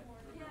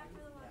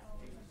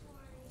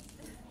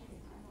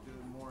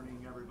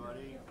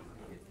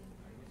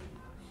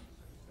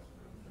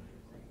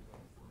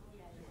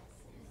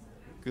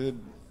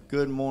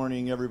Good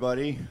morning,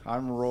 everybody.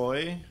 I'm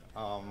Roy,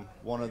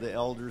 one of the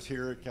elders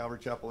here at Calvary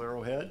Chapel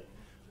Arrowhead.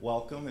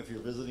 Welcome. If you're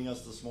visiting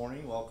us this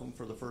morning, welcome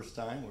for the first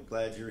time. We're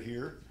glad you're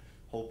here.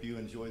 Hope you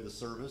enjoy the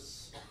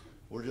service.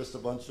 We're just a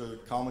bunch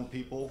of common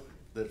people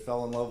that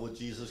fell in love with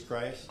Jesus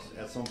Christ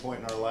at some point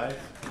in our life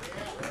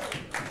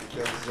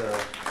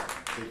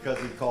because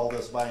he called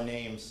us by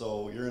name.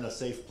 So you're in a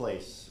safe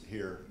place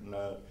here.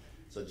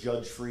 It's a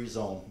judge-free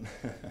zone.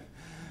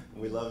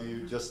 We love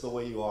you just the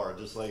way you are,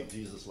 just like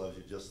Jesus loves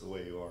you just the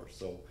way you are.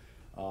 So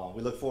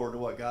we look forward to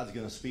what God's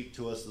going to speak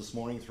to us this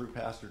morning through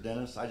Pastor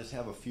Dennis. I just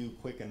have a few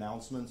quick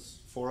announcements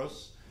for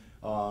us.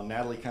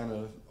 Natalie kind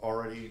of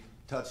already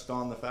touched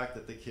on the fact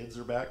that the kids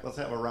are back. Let's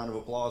have a round of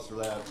applause for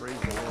that. Praise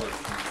the Lord.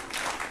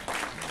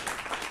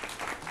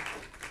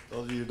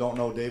 Those of you who don't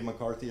know, Dave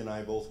McCarthy and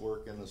I both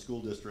work in the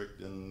school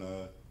district, and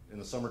in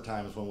the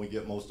summertime is when we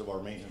get most of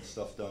our maintenance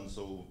stuff done,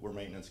 so we're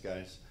maintenance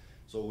guys.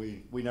 So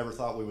we never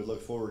thought we would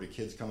look forward to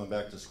kids coming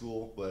back to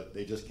school, but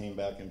they just came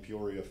back in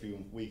Peoria a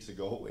few weeks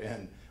ago,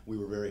 and we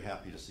were very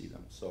happy to see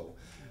them. So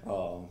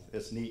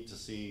it's neat to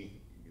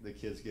see the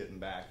kids getting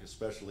back,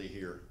 especially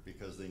here,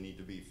 because they need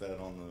to be fed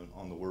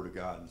on the Word of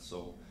God.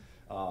 So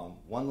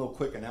one little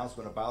quick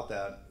announcement about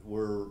that: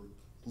 we're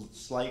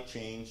slight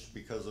change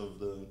because of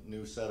the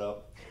new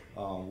setup.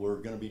 We're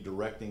going to be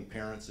directing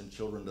parents and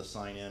children to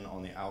sign in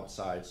on the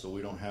outside, so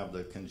we don't have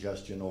the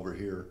congestion over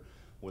here.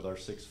 With our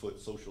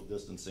 6-foot social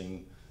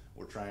distancing,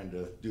 we're trying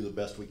to do the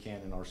best we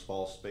can in our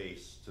small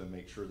space to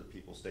make sure that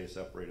people stay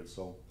separated.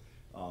 So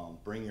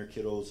bring your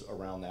kiddos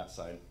around that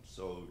side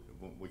so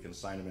we can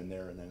sign them in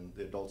there, and then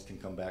the adults can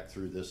come back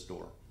through this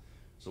door,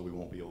 so we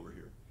won't be over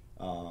here.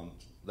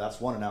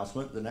 That's one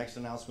announcement. The next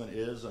announcement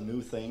is a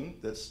new thing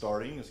that's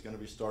starting. It's going to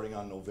be starting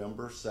on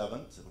November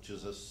 7th, which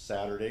is a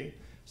Saturday.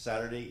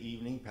 Saturday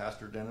evening,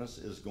 Pastor Dennis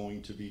is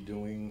going to be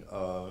doing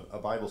a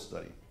Bible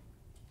study.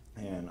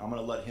 And I'm going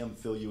to let him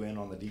fill you in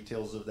on the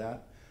details of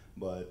that,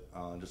 but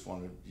just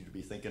wanted you to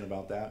be thinking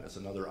about that. It's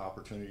another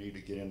opportunity to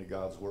get into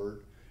God's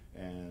Word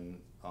and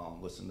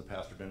listen to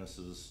Pastor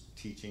Dennis's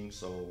teaching.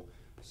 So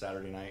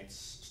Saturday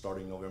nights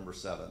starting November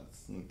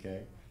 7th,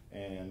 okay?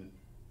 And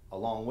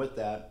along with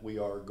that, we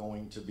are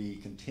going to be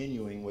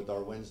continuing with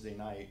our Wednesday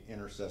night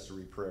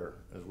intercessory prayer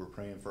as we're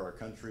praying for our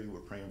country, we're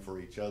praying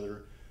for each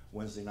other.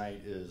 Wednesday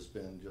night has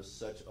been just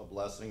such a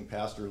blessing.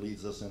 Pastor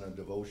leads us in a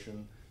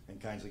devotion and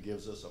kind of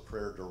gives us a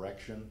prayer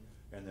direction,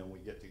 and then we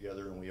get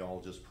together and we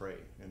all just pray,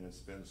 and it's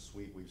been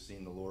sweet. We've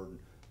seen the Lord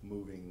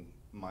moving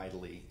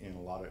mightily in a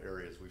lot of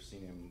areas. We've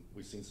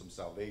seen some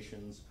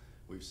salvations,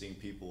 we've seen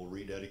people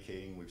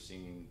rededicating, we've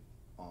seen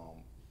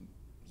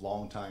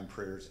long time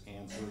prayers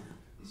answered.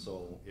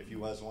 So if you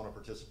guys want to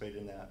participate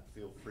in that,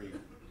 feel free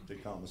to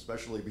come,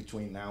 especially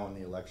between now and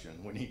the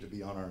election. We need to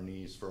be on our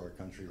knees for our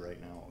country right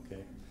now,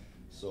 okay?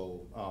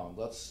 So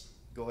let's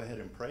go ahead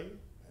and pray,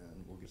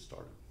 and we'll get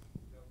started.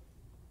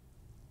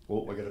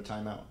 Oh, I got a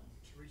timeout.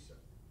 Teresa.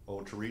 Oh,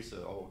 Teresa.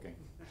 Oh, okay.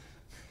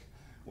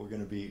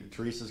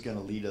 Teresa's going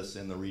to lead us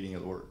in the reading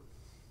of the Word.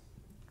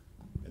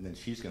 And then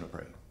she's going to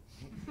pray.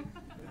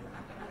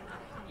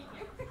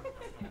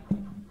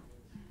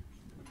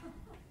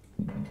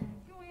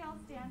 Can we all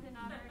stand in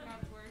honor of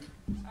God's Word?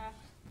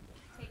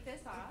 Take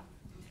this off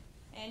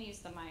and use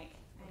the mic.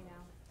 I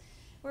know.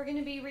 We're going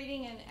to be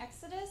reading in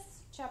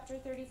Exodus chapter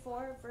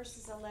 34,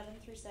 verses 11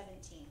 through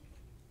 17.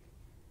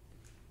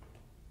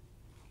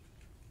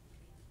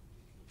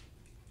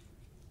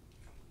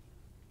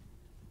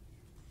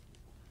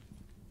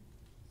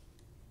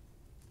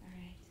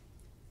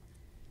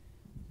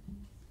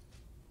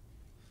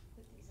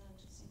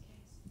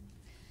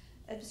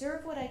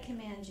 Observe what I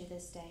command you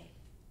this day.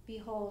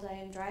 Behold, I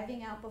am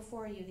driving out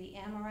before you the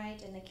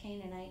Amorite and the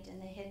Canaanite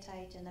and the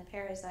Hittite and the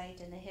Perizzite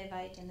and the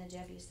Hivite and the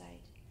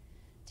Jebusite.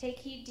 Take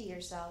heed to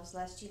yourselves,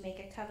 lest you make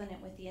a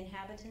covenant with the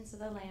inhabitants of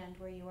the land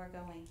where you are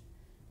going,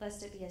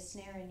 lest it be a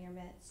snare in your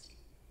midst.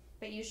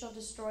 But you shall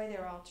destroy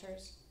their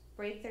altars,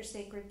 break their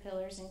sacred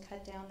pillars, and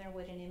cut down their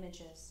wooden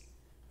images.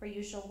 For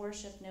you shall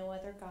worship no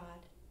other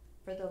God,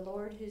 for the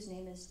Lord, whose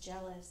name is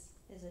jealous,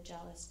 is a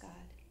jealous God.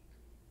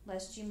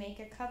 Lest you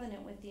make a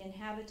covenant with the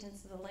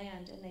inhabitants of the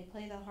land, and they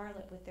play the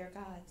harlot with their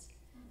gods,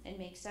 and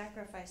make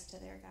sacrifice to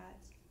their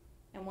gods.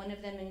 And one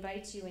of them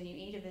invites you, and you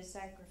eat of his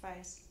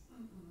sacrifice.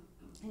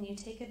 And you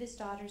take of his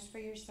daughters for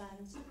your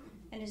sons,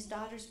 and his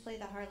daughters play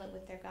the harlot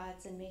with their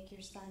gods, and make your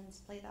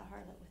sons play the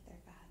harlot with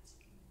their gods.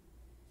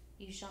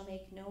 You shall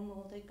make no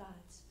molded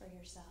gods for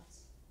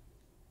yourselves.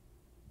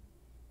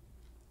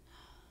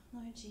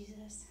 Lord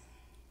Jesus,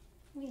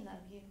 we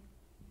love you.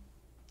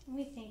 And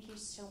we thank you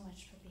so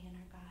much for being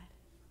our God.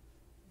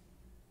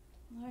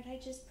 Lord,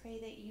 I just pray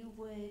that you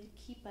would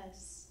keep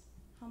us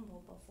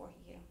humble before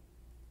you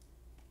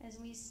as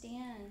we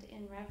stand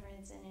in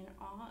reverence and in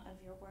awe of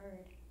your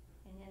word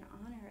and in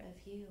honor of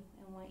you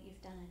and what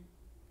you've done.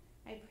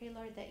 I pray,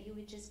 Lord, that you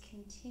would just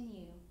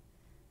continue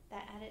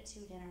that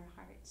attitude in our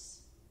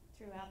hearts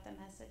throughout the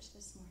message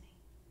this morning.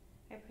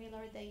 I pray,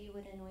 Lord, that you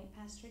would anoint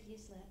Pastor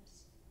D's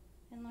lips,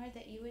 and Lord,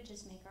 that you would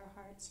just make our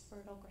hearts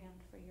fertile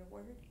ground for your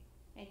word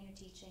and your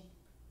teaching.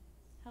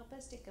 Help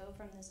us to go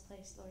from this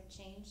place, Lord,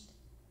 changed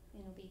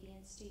in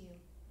obedience to you.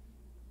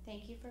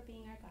 Thank you for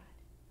being our God.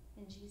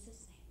 In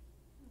Jesus'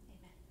 name,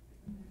 amen.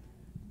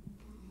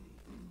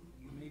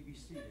 You may be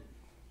seated.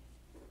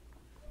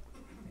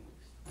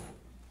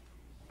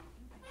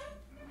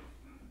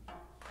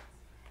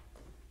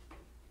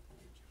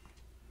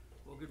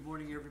 Well, good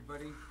morning,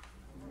 everybody.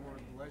 Lord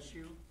bless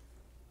you.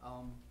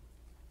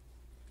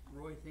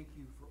 Roy, thank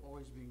you for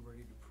always being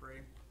ready to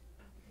pray.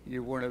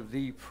 You're one of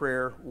the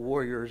prayer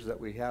warriors that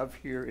we have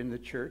here in the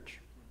church.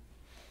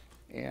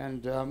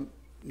 And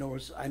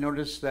I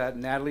noticed that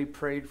Natalie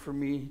prayed for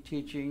me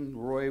teaching.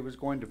 Roy was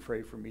going to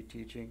pray for me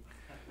teaching.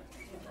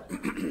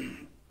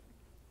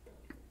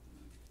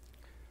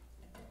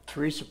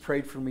 Teresa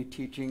prayed for me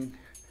teaching.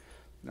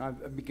 Now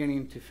I'm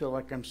beginning to feel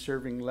like I'm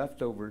serving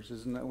leftovers.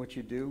 Isn't that what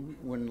you do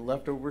when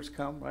leftovers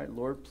come, right?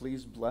 Lord,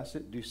 please bless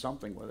it. Do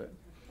something with it.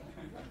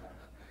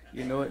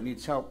 You know it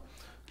needs help.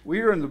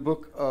 We are in the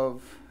book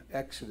of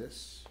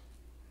Exodus.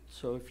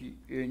 So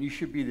and you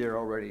should be there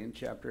already in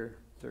chapter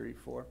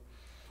 34.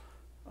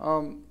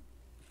 Let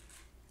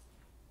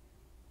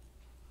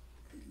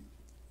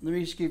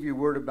me just give you a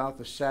word about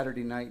the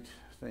Saturday night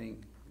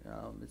thing.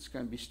 It's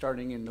going to be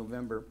starting in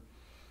November,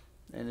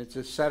 and it's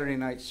a Saturday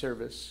night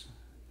service.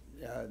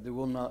 There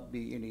will not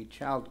be any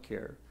child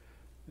care.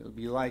 It'll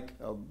be like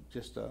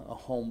just a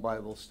home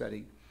Bible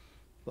study,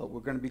 but we're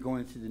going to be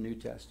going through the New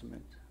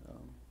Testament.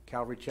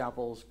 Calvary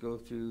Chapels go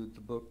through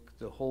the book,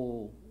 the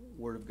whole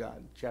Word of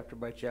God, chapter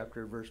by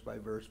chapter, verse by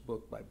verse,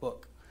 book by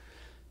book.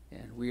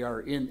 And we are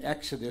in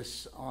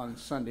Exodus on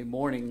Sunday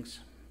mornings,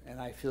 and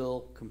I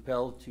feel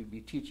compelled to be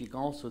teaching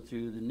also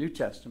through the New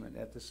Testament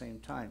at the same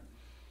time.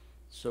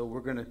 So we're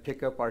going to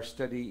pick up our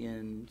study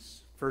in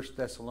 1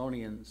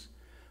 Thessalonians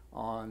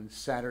on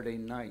Saturday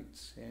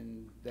nights,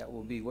 and that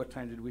will be, what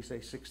time did we say,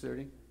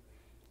 6:30?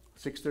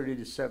 6:30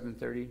 to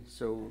 7:30.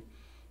 So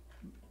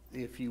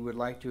if you would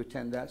like to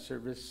attend that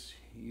service,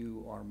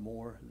 you are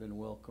more than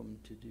welcome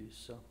to do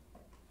so.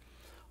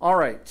 All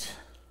right.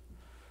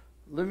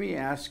 Let me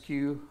ask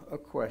you a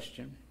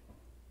question.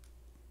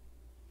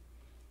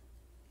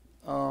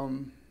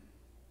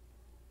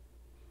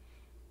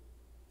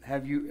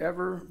 Have you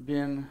ever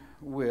been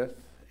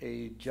with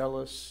a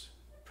jealous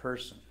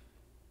person?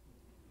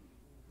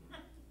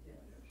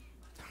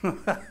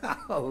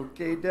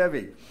 Okay,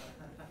 Debbie.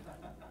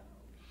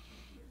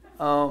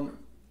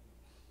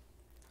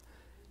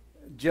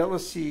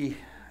 Jealousy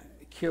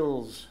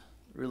kills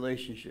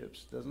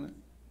relationships, doesn't it?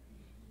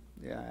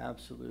 Yeah,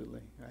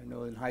 absolutely. I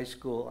know in high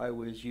school I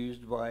was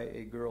used by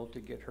a girl to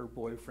get her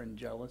boyfriend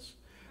jealous.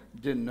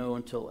 Didn't know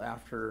until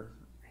after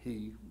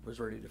he was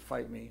ready to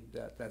fight me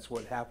that that's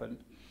what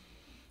happened.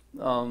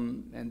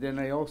 And then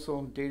I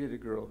also dated a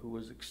girl who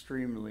was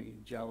extremely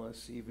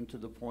jealous, even to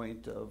the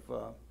point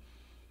of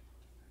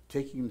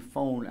taking the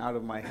phone out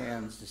of my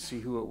hands to see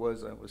who it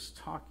was I was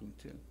talking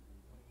to.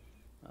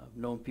 I've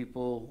known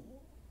people,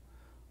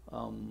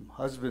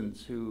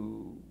 husbands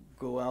who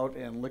go out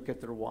and look at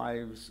their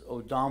wives'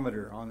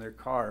 odometer on their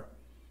car,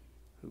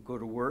 who go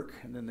to work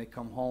and then they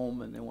come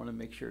home and they want to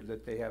make sure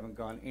that they haven't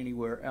gone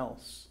anywhere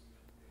else.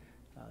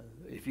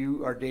 If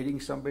you are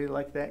dating somebody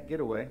like that, get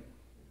away.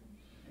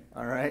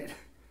 All right?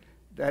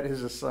 That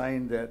is a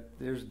sign that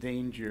there's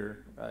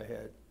danger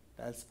ahead.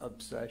 That's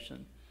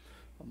obsession.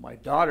 My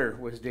daughter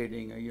was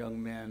dating a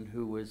young man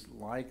who was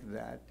like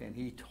that, and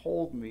he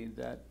told me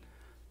that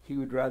he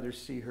would rather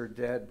see her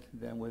dead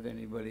than with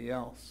anybody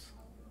else.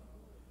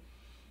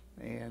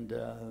 And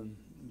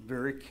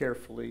very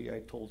carefully, I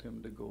told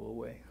him to go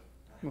away.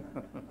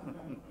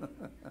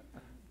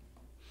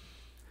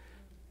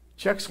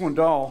 Chuck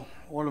Swindoll,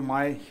 one of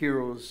my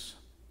heroes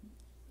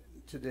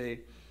today,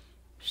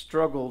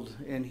 struggled,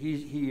 and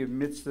he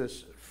admits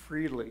this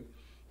freely,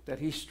 that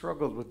he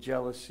struggled with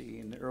jealousy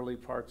in the early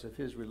parts of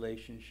his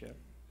relationship.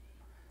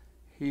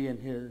 He and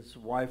his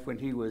wife, when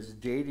he was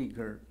dating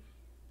her,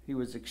 he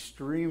was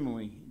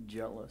extremely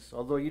jealous.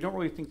 Although you don't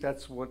really think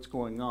that's what's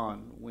going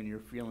on when you're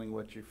feeling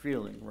what you're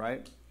feeling,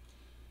 right?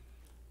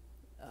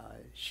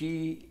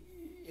 She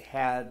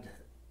had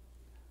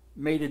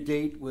made a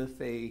date with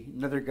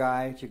another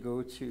guy to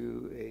go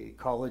to a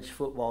college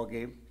football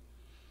game,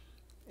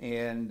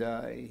 and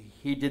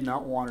he did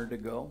not want her to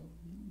go,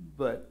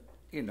 but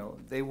you know,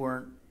 they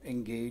weren't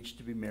engaged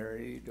to be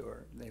married,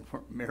 or they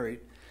weren't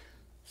married,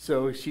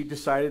 so she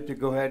decided to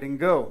go ahead and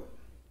go.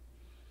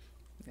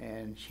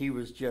 And he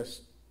was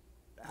just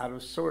out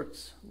of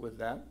sorts with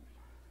that.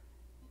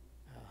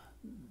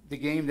 The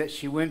game that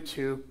she went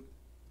to,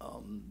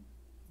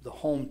 the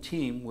home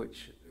team,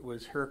 which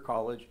was her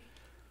college,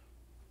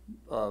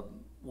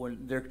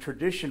 when their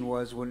tradition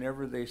was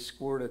whenever they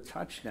scored a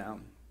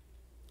touchdown,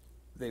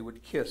 they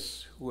would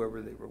kiss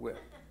whoever they were with.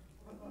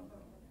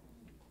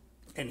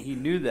 And he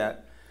knew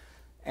that,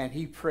 and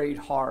he prayed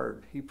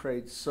hard. He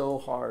prayed so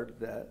hard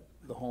that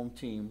the home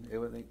team, I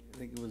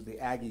think it was the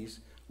Aggies,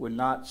 would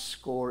not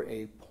score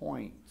a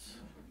point.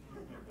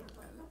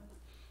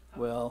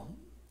 Well,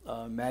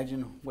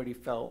 imagine what he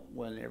felt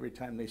when every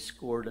time they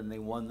scored and they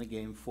won the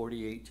game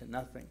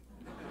 48-0.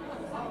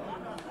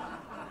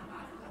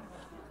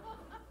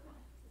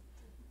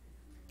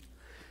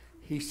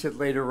 he said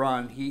later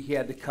on he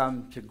had to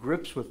come to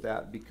grips with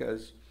that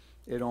because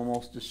it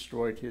almost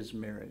destroyed his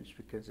marriage,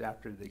 because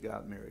after they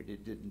got married,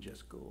 it didn't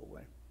just go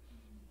away.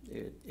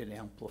 It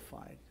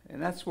amplified.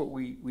 And that's what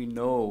we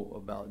know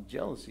about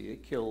jealousy.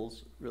 It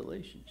kills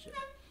relationship.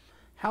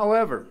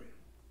 However,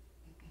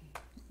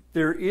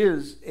 there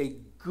is a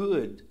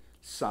good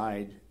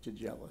side to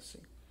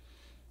jealousy,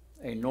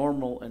 a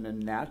normal and a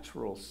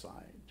natural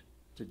side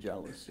to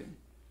jealousy.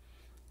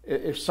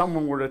 If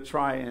someone were to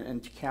try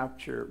and to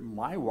capture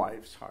my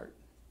wife's heart,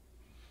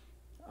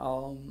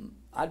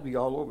 I'd be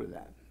all over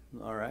that,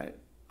 all right?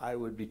 I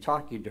would be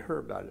talking to her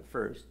about it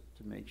first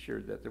to make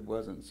sure that there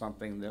wasn't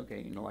something that,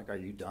 okay, like, are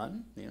you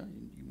done? You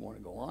want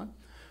to go on?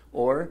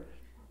 Or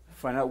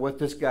find out what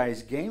this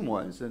guy's game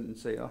was and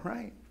say, all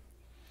right,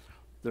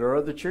 there are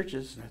other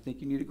churches, and I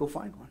think you need to go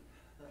find one.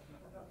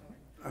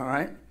 All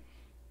right?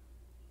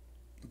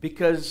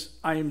 Because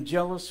I am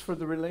jealous for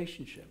the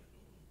relationship.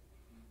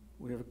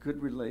 We have a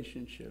good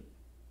relationship.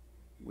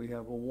 We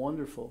have a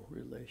wonderful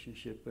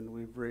relationship, and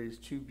we've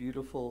raised two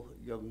beautiful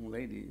young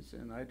ladies,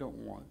 and I don't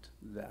want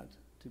that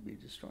to be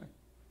destroyed.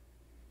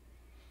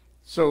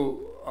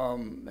 So,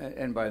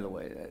 and by the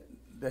way,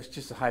 that's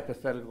just a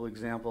hypothetical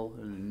example.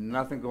 There's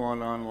nothing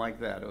going on like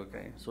that,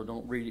 okay? So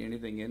don't read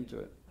anything into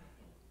it.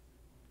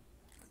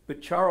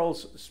 But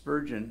Charles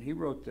Spurgeon, he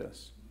wrote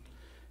this: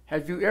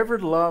 have you ever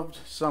loved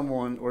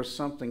someone or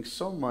something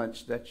so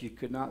much that you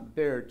could not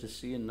bear to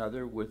see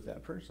another with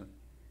that person?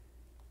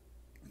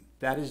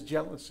 That is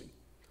jealousy.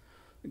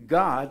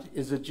 God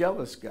is a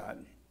jealous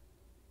God.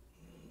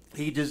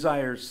 He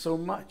desires so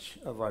much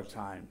of our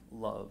time,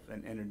 love,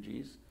 and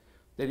energies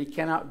that he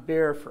cannot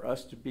bear for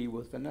us to be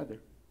with another.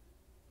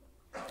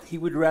 He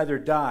would rather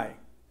die,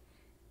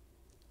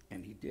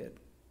 and he did,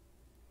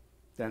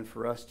 than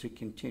for us to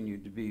continue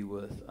to be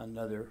with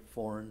another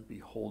foreign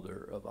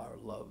beholder of our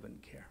love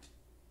and care.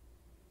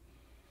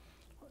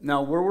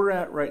 Now, where we're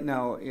at right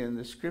now in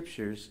the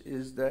scriptures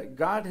is that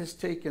God has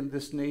taken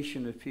this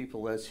nation of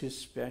people as his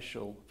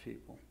special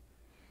people.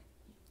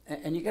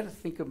 And you got to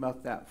think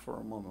about that for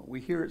a moment. We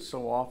hear it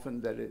so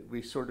often that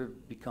we sort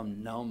of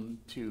become numb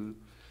to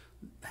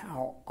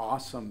how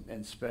awesome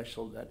and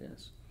special that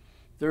is.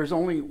 There's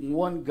only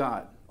one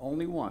God,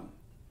 only one,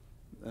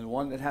 and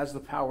one that has the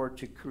power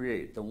to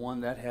create, the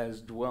one that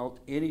has dwelt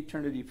in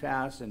eternity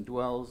past and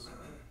dwells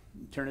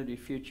eternity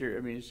future.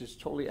 I mean, it's just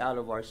totally out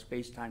of our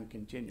space-time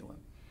continuum.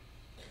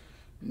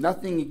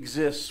 Nothing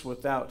exists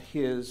without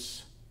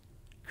his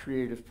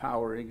creative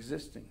power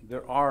existing.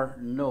 There are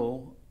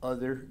no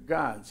other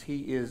gods.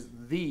 He is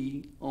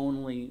the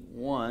only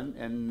one,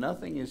 and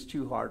nothing is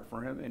too hard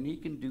for him, and he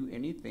can do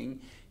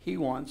anything he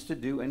wants to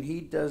do, and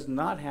he does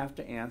not have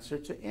to answer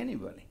to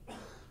anybody.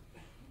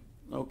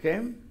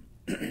 Okay?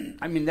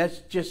 I mean, that's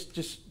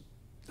just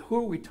who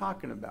are we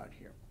talking about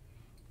here?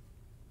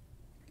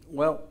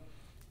 Well,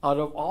 out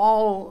of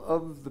all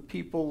of the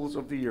peoples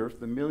of the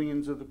earth, the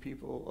millions of the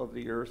people of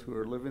the earth who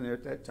are living there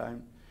at that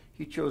time,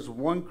 he chose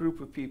one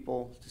group of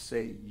people to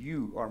say,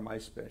 you are my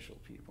special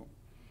people.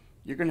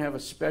 You're going to have a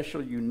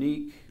special,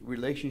 unique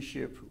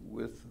relationship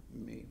with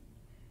me.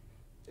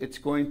 It's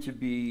going to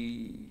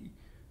be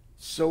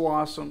so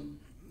awesome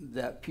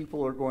that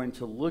people are going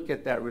to look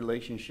at that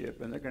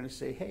relationship and they're going to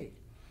say, hey,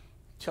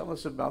 tell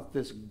us about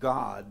this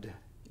God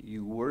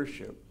you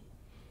worship,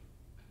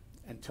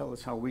 and tell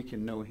us how we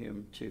can know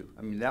him too.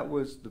 I mean, that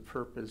was the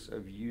purpose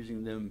of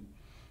using them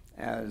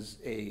as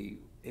a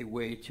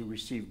way to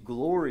receive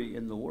glory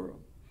in the world.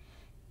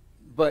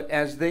 But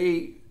as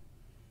they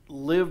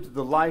lived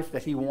the life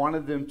that he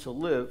wanted them to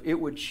live, it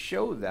would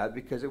show that,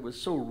 because it was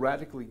so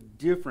radically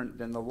different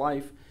than the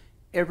life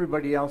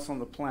everybody else on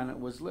the planet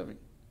was living.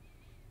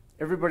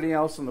 Everybody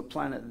else on the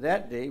planet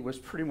that day was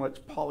pretty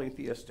much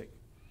polytheistic.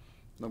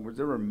 In other words,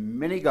 there were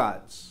many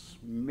gods,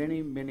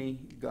 many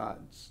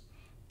gods.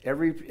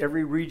 Every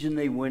region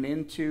they went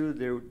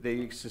into,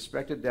 they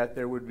suspected that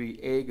there would be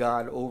a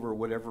god over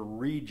whatever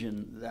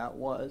region that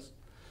was.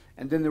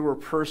 And then there were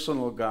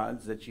personal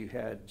gods that you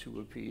had to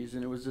appease.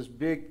 And it was this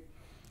big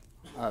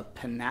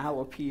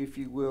panoply, if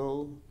you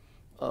will,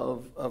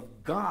 of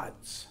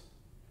gods.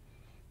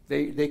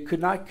 They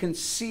could not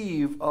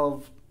conceive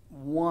of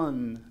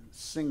one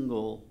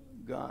single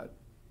God.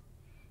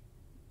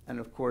 And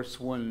of course,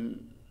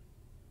 when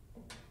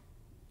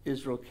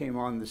Israel came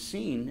on the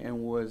scene and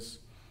was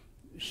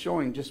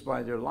showing just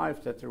by their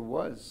life that there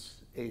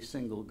was a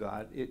single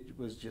God, it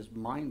was just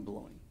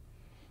mind-blowing.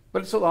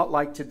 But it's a lot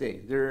like today.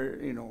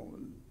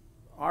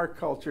 Our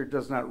culture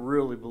does not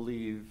really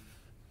believe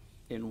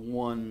in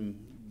one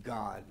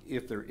God,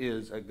 if there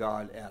is a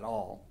God at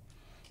all.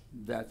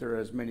 That there are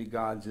as many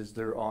gods as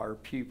there are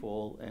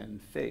people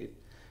and faith.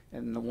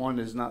 And the one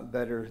is not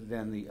better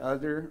than the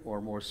other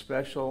or more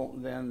special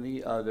than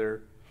the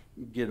other.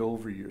 Get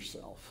over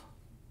yourself.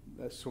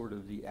 That's sort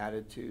of the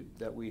attitude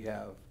that we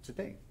have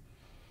today.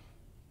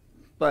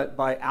 But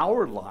by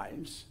our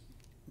lives,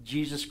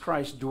 Jesus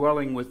Christ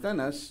dwelling within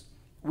us,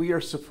 we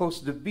are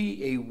supposed to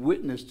be a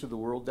witness to the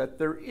world that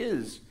there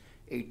is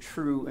a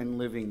true and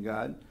living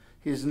God.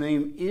 His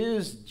name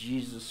is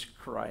Jesus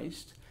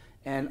Christ,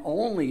 And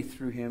only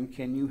through him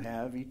can you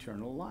have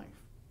eternal life.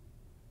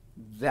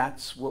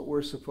 That's what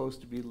we're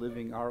supposed to be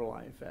living our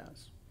life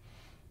as.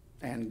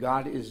 And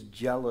God is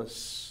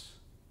jealous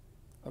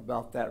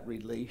about that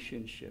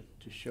relationship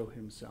to show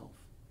himself.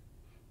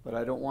 But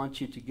I don't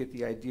want you to get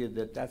the idea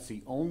that that's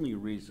the only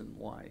reason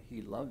why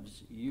he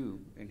loves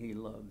you and he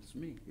loves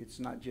me. It's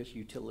not just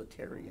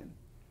utilitarian.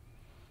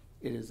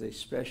 It is a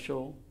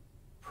special,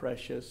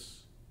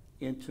 precious,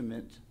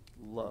 intimate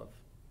love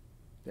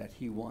that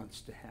he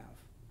wants to have.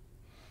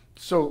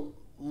 So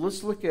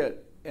let's look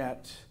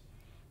at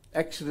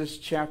Exodus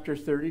chapter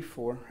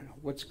 34.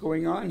 What's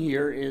going on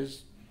here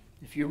is,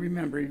 if you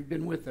remember, you've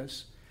been with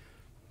us.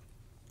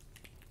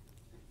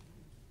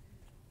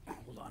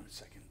 Hold on a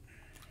second.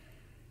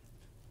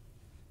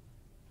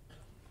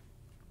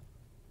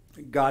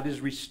 God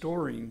is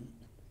restoring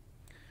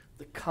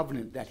the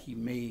covenant that he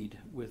made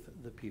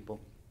with the people.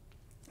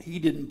 He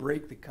didn't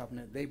break the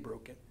covenant, they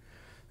broke it.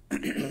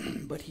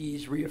 But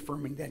he's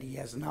reaffirming that he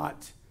has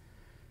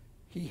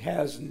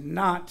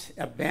not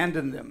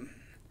abandoned them.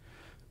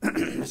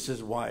 This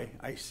is why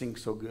I sing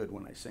so good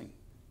when I sing.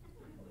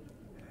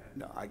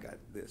 No, I got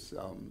this.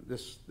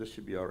 This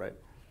should be all right.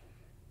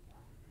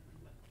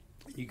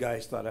 You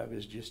guys thought I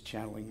was just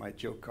channeling my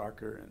Joe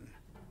Cocker and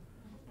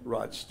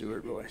Rod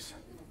Stewart voice.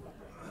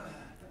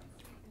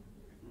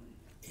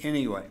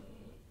 Anyway,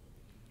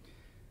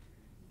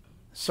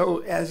 so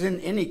as in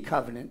any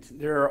covenant,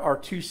 there are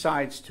two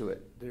sides to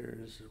it.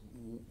 There's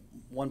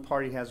one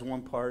party has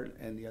one part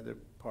and the other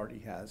party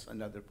has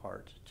another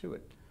part to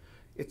it.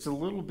 It's a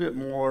little bit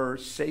more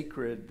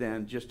sacred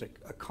than just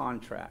a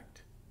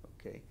contract,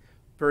 okay?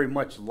 Very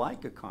much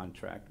like a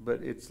contract,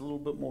 but it's a little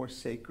bit more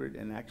sacred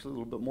and actually a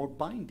little bit more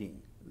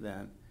binding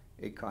than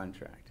a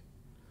contract.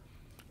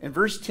 In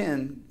verse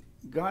 10,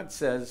 God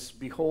says,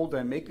 "Behold,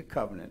 I make a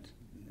covenant,"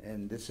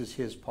 and this is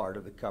his part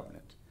of the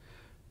covenant.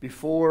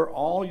 "Before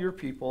all your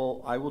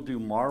people I will do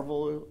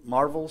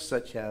marvels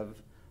such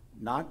have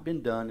not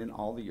been done in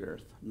all the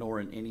earth, nor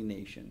in any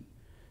nation.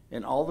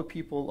 And all the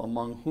people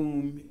among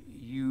whom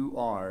you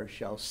are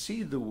shall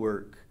see the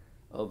work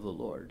of the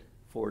Lord,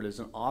 for it is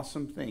an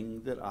awesome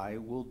thing that I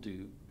will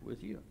do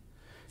with you."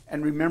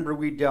 And remember,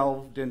 we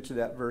delved into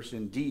that verse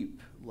in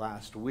deep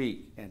last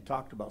week and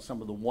talked about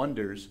some of the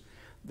wonders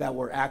that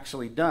were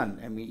actually done.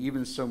 I mean,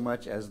 even so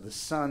much as the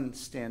sun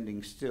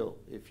standing still,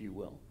 if you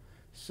will,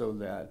 so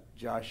that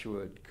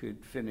Joshua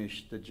could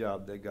finish the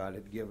job that God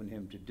had given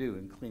him to do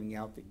in cleaning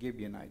out the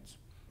Gibeonites.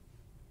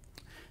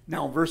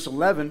 Now, in verse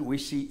 11, we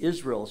see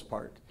Israel's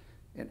part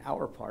and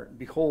our part.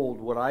 "Behold,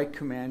 what I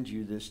command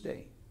you this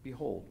day.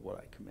 Behold, what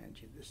I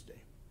command you this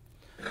day.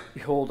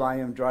 Behold, I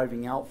am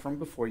driving out from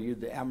before you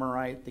the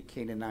Amorite, the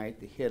Canaanite,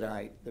 the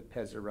Hittite, the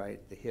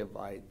Pezerite, the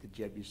Hivite, the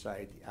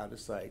Jebusite, the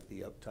Outosite,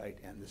 the Uptite,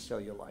 and the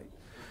Cellulite."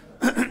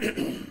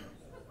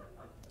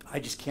 I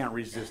just can't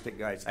resist it,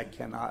 guys. I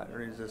cannot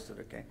resist it,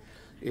 okay?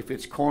 If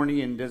it's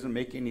corny and doesn't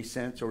make any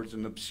sense or it's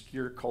an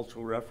obscure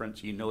cultural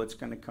reference, you know it's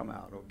going to come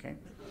out, okay?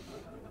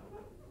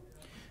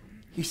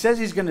 He says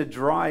he's going to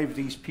drive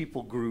these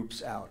people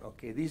groups out,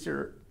 okay? These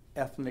are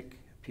ethnic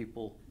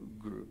people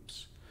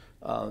groups.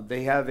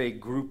 They have a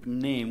group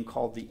name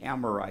called the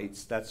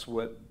Amorites. That's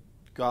what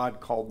God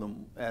called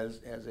them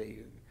as a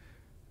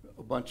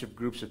bunch of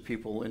groups of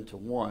people into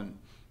one.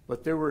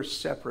 But there were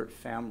separate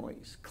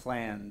families,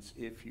 clans,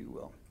 if you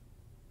will.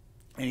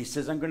 And he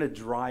says, I'm going to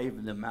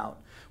drive them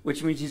out,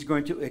 which means he's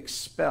going to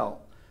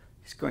expel.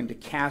 He's going to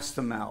cast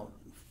them out,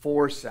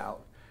 force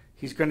out.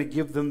 He's going to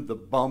give them the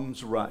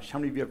bum's rush. How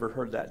many of you ever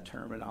heard that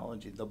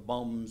terminology, the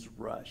bum's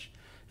rush?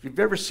 If you've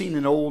ever seen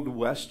an old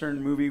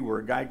Western movie where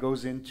a guy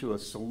goes into a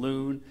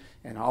saloon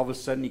and all of a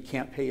sudden he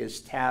can't pay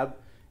his tab,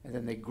 and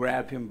then they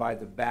grab him by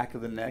the back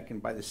of the neck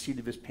and by the seat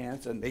of his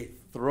pants and they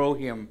throw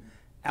him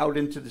out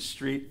into the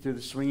street through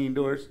the swinging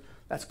doors,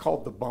 that's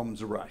called the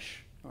bum's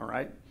rush, all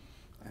right?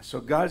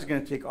 So God's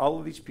going to take all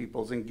of these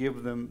peoples and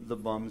give them the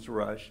bum's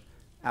rush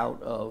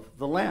out of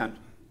the land.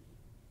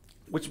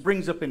 Which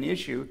brings up an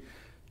issue.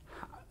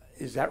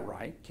 Is that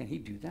right? Can he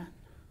do that?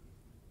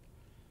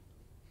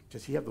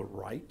 Does he have the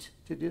right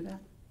to do that?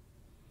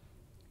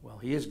 Well,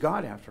 he is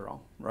God after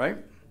all,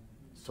 right?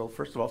 So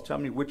first of all, tell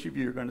me which of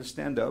you are going to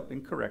stand up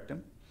and correct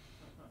him.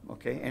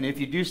 Okay, and if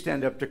you do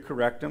stand up to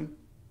correct him,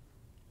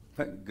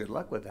 good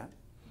luck with that.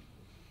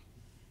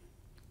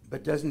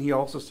 But doesn't he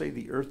also say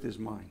the earth is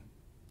mine?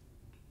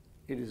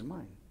 It is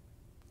mine.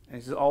 And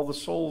he says all the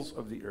souls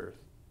of the earth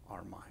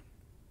are mine.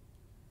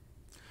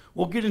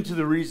 We'll get into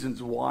the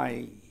reasons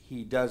why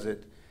he does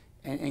it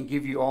and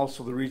give you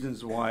also the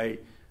reasons why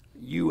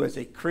you as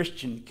a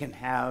Christian can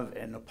have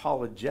an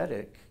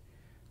apologetic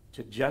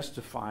to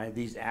justify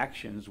these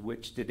actions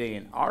which today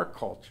in our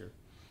culture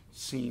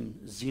seem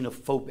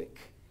xenophobic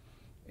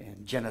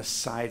and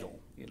genocidal,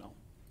 you know.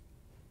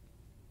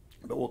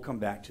 But we'll come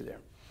back to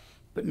there.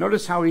 But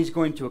notice how he's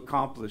going to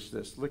accomplish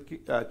this.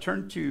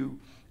 Turn to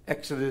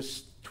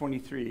Exodus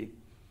 23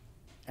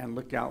 and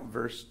look at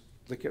verse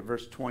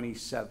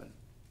 27.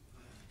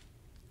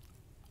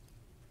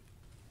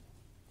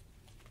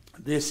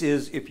 This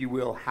is, if you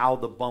will, how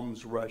the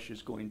bum's rush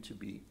is going to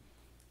be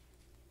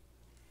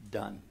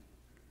done.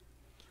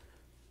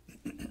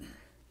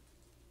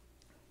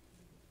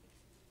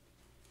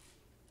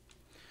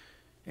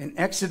 In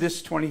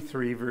Exodus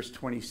 23, verse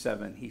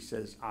 27, he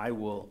says, I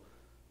will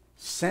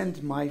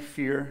send my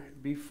fear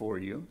before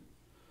you.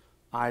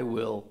 I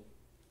will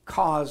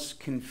cause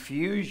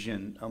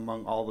confusion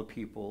among all the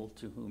people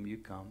to whom you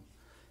come,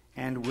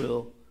 and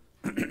will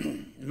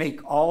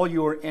make all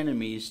your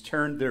enemies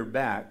turn their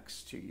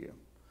backs to you,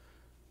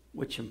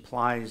 which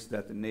implies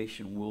that the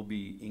nation will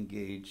be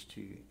engaged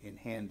in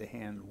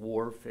hand-to-hand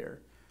warfare,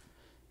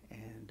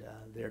 and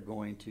they're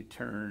going to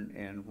turn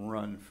and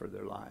run for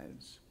their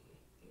lives.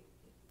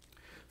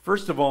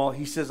 First of all,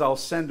 he says, I'll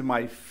send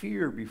my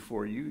fear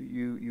before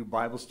you. You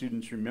Bible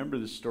students remember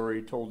the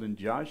story told in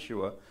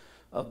Joshua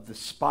of the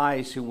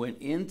spies who went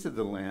into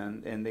the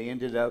land and they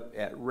ended up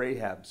at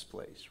Rahab's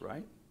place,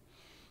 right?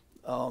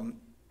 And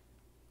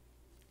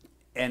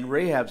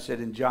Rahab said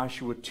in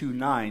Joshua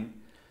 2:9,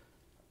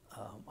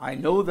 I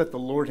know that the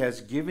Lord has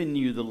given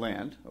you the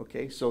land.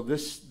 Okay, so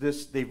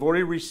this they've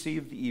already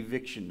received the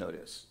eviction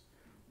notice.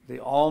 They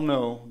all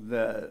know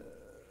that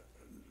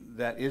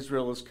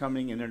Israel is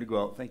coming and they're to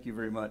go out. Thank you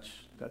very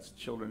much. That's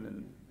children.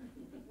 And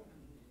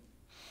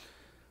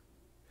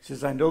he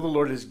says, I know the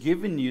Lord has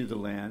given you the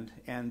land,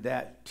 and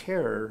that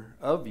terror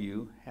of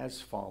you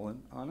has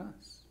fallen on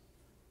us.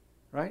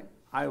 Right?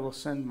 I will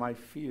send my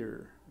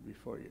fear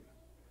before you.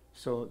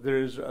 So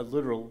there's a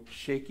literal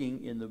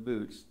shaking in the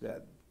boots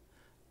that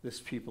this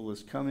people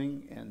is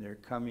coming, and they're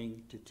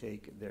coming to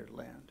take their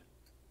land.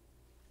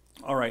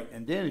 All right,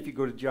 and then if you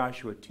go to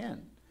Joshua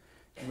 10,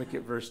 and look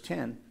at verse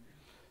 10,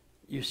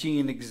 you see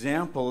an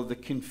example of the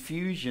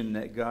confusion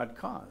that God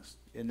caused.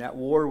 In that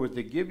war with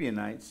the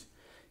Gibeonites,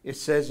 it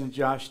says in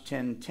Josh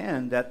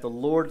 10:10 that the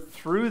Lord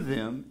threw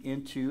them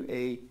into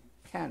a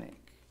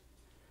panic.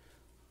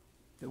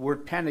 The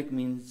word panic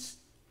means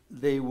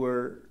they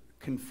were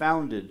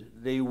confounded.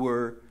 They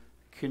were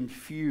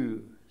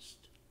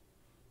confused.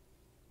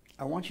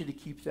 I want you to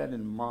keep that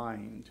in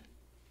mind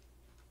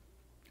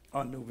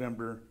on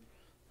November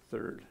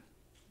 3rd.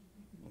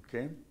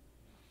 Okay?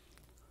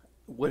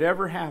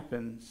 Whatever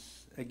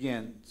happens,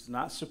 again, it's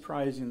not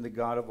surprising the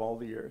God of all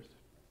the earth.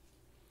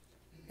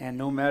 And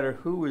no matter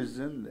who is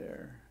in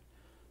there,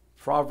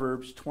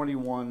 Proverbs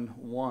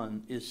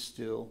 21:1 is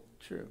still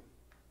true.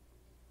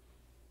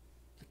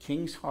 The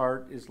king's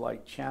heart is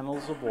like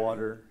channels of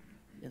water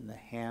in the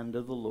hand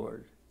of the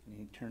Lord, and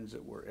he turns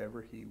it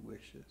wherever he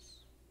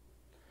wishes.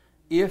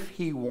 If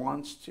he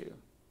wants to,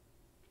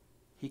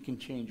 he can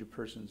change a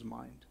person's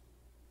mind.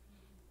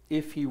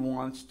 If he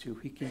wants to,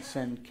 he can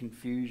send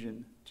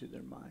confusion to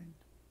their mind.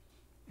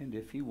 And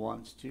if he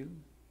wants to,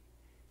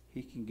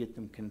 he can get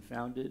them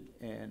confounded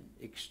and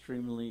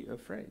extremely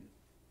afraid.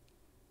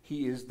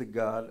 He is the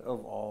God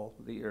of all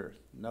the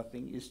earth.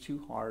 Nothing is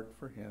too hard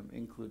for him,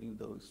 including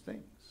those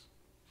things.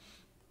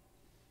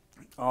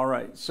 All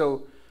right,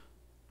 so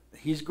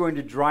he's going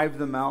to drive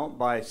them out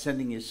by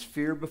sending his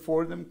fear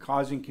before them,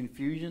 causing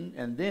confusion.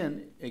 And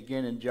then,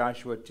 again in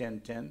Joshua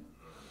 10:10,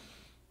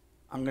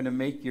 I'm going to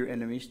make your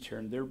enemies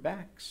turn their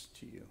backs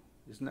to you.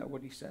 Isn't that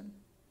what he said?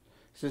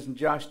 It says in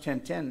Josh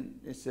 10:10,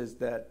 it says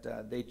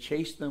that they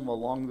chased them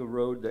along the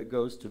road that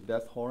goes to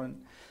Beth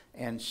Horon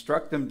and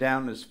struck them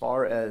down as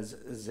far as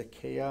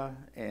Zacchaeus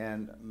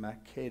and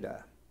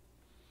Makkedah.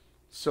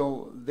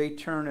 So they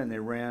turned and they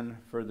ran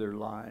for their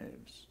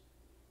lives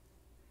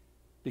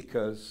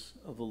because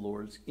of the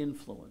Lord's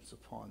influence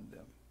upon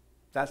them.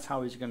 That's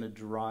how he's going to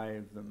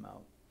drive them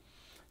out.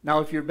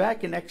 Now, if you're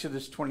back in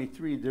Exodus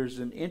 23, there's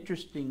an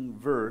interesting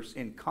verse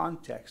in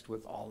context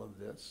with all of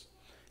this.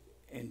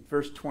 In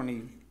verse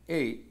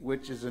 28,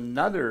 which is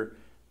another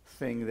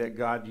thing that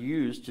God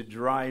used to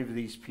drive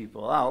these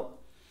people out.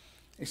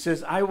 It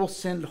says, I will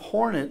send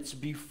hornets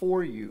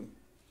before you,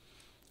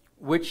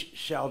 which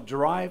shall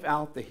drive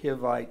out the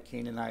Hivite,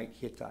 Canaanite,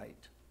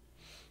 Hittite.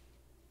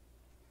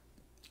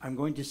 I'm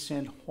going to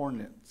send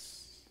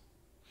hornets.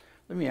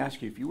 Let me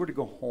ask you, if you were to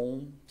go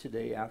home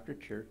today after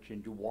church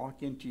and you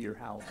walk into your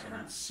house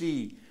and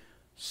see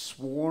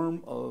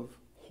swarm of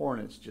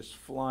hornets just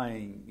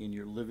flying in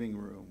your living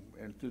room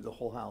and through the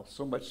whole house,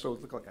 so much so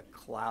it looked like a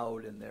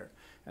cloud in there,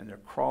 and they're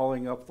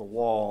crawling up the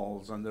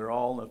walls and they're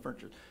all in the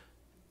furniture,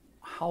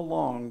 how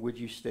long would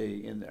you stay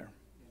in there?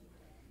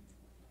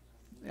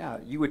 Yeah,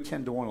 you would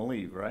tend to want to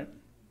leave, right?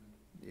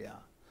 Yeah,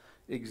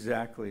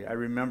 exactly. I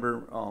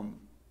remember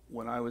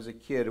when I was a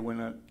kid, I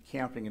went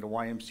camping at a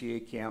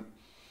YMCA camp,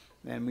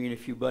 and me and a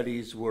few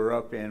buddies were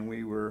up, and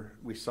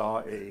we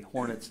saw a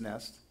hornet's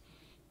nest.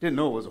 Didn't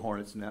know it was a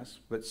hornet's nest,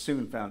 but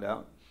soon found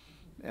out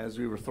as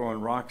we were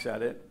throwing rocks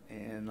at it,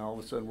 and all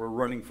of a sudden we're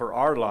running for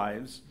our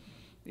lives,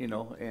 you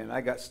know, and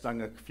I got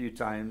stung a few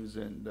times,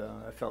 and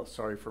I felt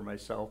sorry for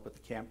myself, but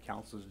the camp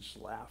counselors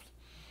just laughed.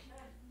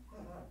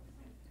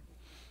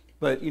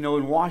 But, you know,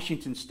 in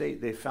Washington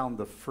State, they found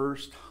the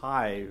first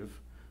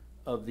hive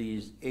of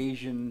these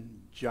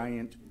Asian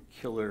giant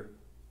killer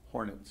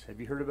hornets.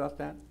 Have you heard about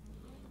that?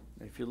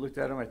 If you looked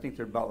at them, I think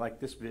they're about like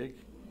this big.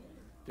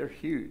 They're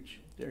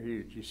huge. They're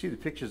huge. You see the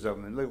pictures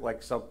of them, they look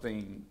like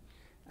something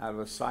out of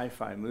a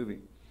sci-fi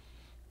movie.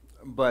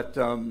 But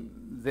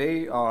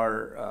they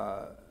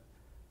are,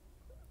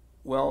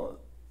 well,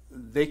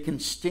 they can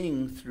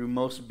sting through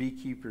most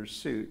beekeepers'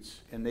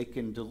 suits, and they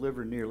can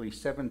deliver nearly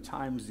 7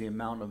 times the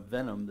amount of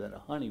venom that a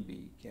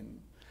honeybee can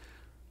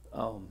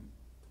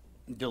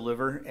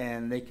deliver,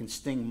 and they can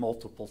sting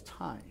multiple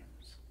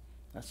times.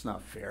 That's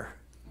not fair.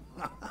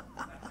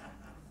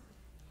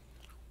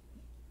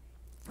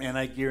 And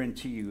I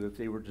guarantee you, if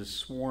they were to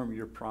swarm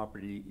your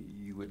property,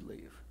 you would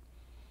leave.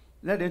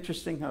 Isn't that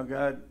interesting how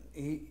God,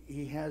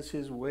 he has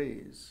his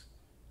ways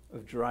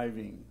of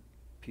driving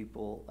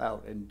people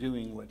out and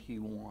doing what he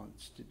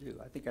wants to do.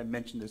 I think I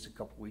mentioned this a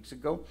couple weeks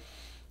ago.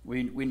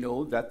 We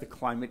know that the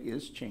climate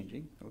is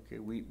changing. Okay,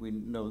 we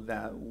know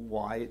that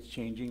why it's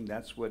changing.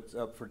 That's what's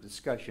up for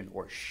discussion,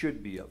 or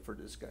should be up for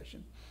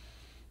discussion.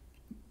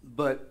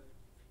 But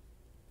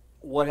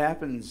what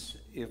happens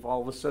if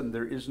all of a sudden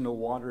there is no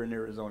water in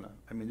Arizona?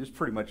 I mean, there's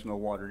pretty much no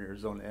water in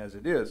Arizona as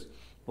it is.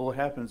 But what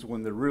happens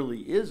when there really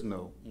is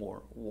no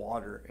more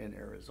water in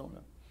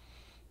Arizona?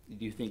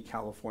 Do you think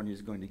California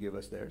is going to give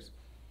us theirs?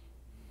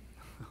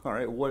 All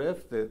right, what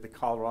if the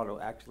Colorado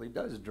actually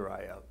does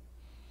dry up?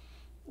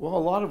 Well, a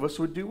lot of us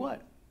would do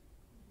what?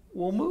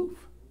 We'll move.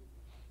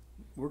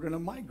 We're going to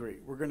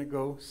migrate. We're going to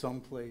go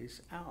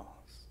someplace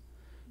else.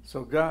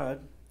 So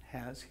God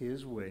has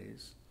his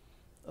ways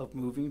of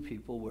moving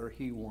people where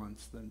he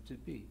wants them to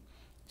be.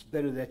 It's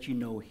better that you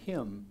know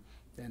him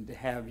than to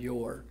have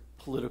your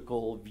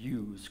political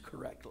views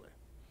correctly.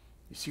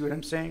 You see what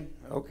I'm saying?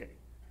 Okay.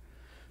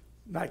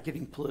 Not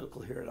getting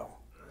political here at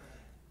all.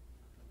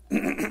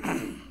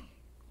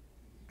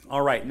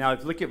 All right, now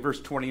if you look at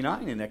verse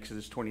 29 in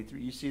Exodus 23,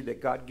 you see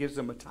that God gives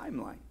them a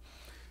timeline.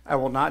 I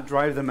will not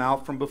drive them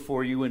out from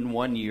before you in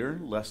 1 year,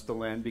 lest the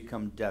land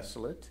become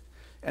desolate,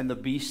 and the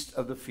beasts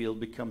of the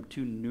field become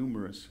too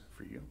numerous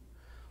for you.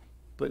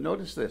 But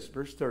notice this,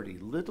 verse 30,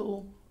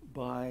 little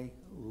by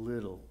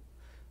little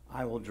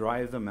I will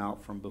drive them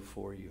out from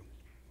before you,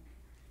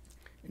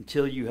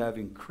 until you have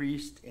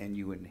increased and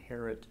you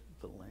inherit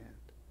the land.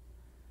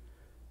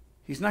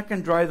 He's not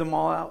going to drive them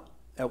all out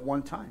at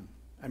one time.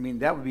 I mean,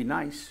 that would be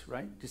nice,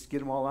 right? Just get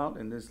them all out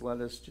and just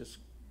let us just,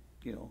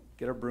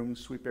 get our brooms,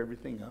 sweep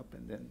everything up,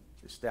 and then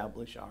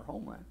establish our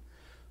homeland.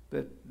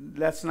 But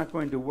that's not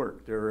going to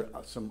work. There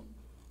are some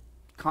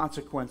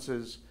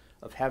consequences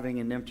of having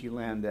an empty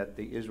land that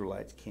the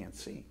Israelites can't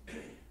see.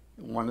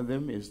 One of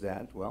them is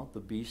that, well, the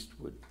beast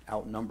would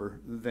outnumber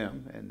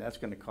them, and that's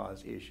going to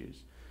cause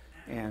issues.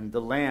 And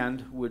the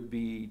land would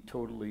be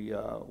totally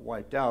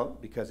wiped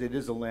out, because it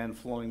is a land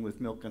flowing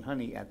with milk and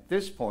honey at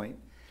this point,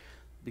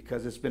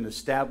 because it's been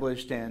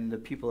established and the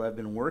people have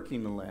been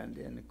working the land.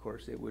 And of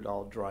course it would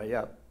all dry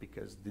up,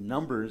 because the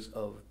numbers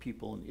of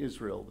people in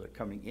Israel that are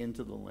coming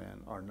into the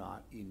land are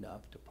not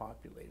enough to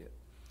populate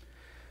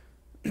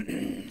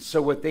it.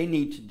 So what they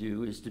need to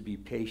do is to be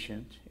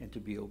patient and to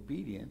be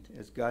obedient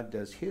as God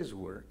does his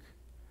work,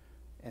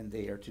 and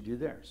they are to do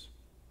theirs.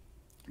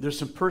 There's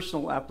some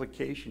personal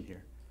application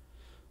here.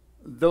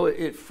 Though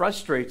it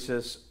frustrates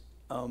us,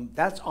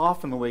 that's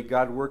often the way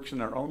God works in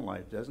our own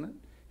life, doesn't it?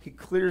 He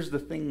clears the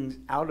things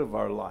out of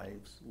our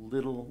lives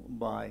little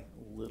by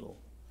little.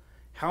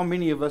 How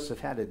many of us have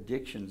had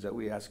addictions that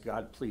we ask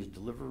God, please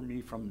deliver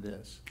me from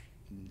this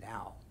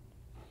now?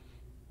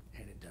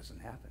 And it doesn't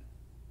happen.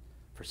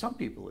 For some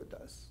people it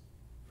does.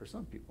 For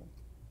some people.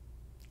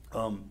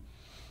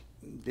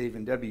 Dave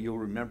and Debbie, you'll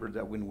remember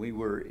that when we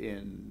were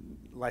in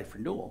Life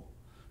Renewal,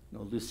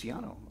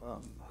 Luciano,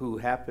 who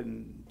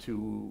happened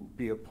to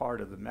be a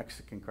part of the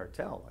Mexican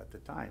cartel at the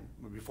time,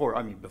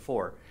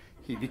 before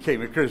he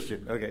became a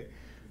Christian, okay.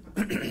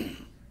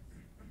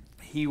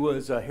 He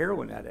was a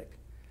heroin addict,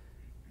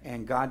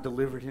 and God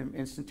delivered him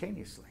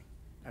instantaneously.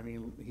 I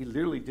mean, he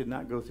literally did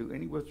not go through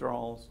any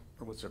withdrawals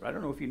or whatsoever. I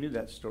don't know if you knew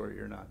that story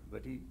or not,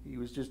 but he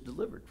was just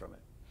delivered from it.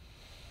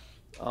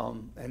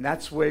 And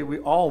that's the way we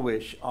all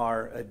wish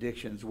our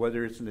addictions,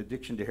 whether it's an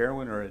addiction to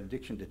heroin or an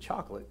addiction to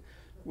chocolate,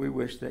 we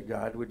wish that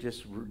God would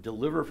just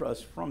deliver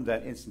us from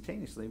that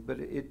instantaneously, but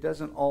it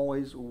doesn't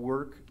always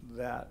work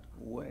that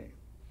way.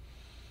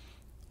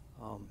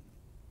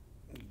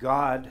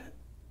 God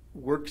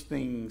works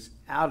things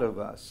out of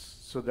us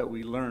so that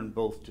we learn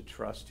both to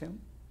trust him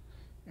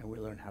and we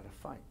learn how to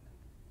fight.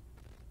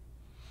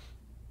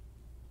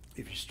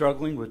 If you're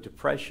struggling with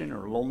depression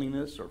or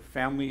loneliness or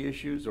family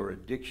issues or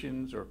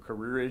addictions or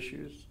career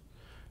issues,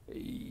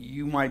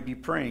 you might be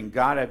praying,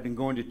 God, I've been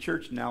going to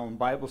church now in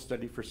Bible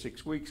study for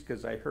 6 weeks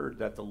because I heard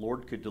that the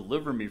Lord could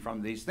deliver me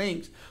from these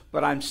things,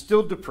 but I'm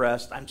still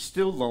depressed, I'm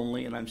still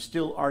lonely, and I'm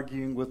still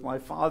arguing with my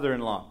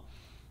father-in-law.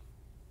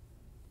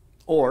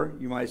 Or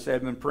you might say,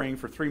 I've been praying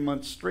for 3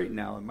 months straight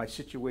now, and my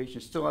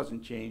situation still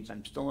hasn't changed.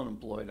 I'm still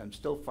unemployed. I'm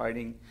still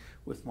fighting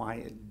with my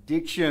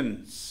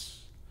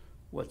addictions.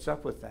 What's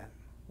up with that?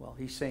 Well,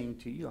 he's saying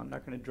to you, I'm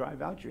not going to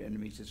drive out your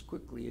enemies as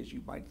quickly as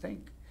you might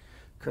think,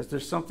 because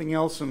there's something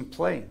else in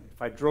play.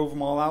 If I drove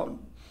them all out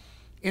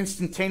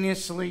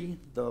instantaneously,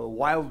 the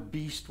wild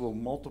beast will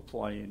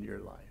multiply in your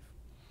life.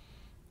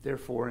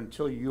 Therefore,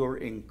 until you're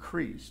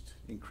increased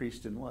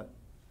in what?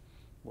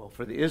 Well,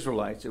 for the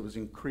Israelites, it was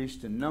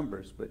increased in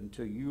numbers, but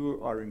until you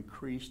are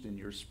increased in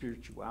your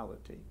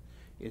spirituality,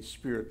 in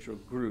spiritual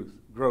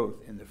growth,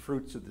 in the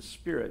fruits of the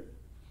Spirit,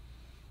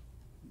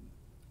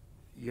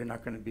 you're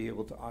not going to be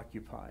able to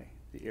occupy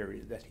the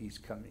area that he's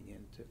coming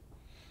into.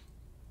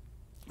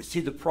 See,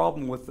 the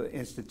problem with the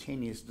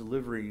instantaneous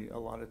delivery a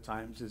lot of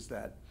times is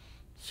that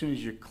as soon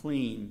as you're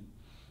clean,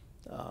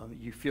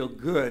 you feel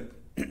good,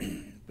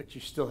 but you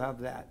still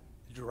have that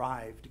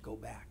drive to go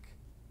back.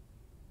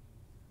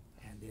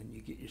 And then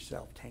you get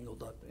yourself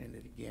tangled up in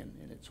it again,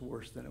 and it's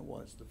worse than it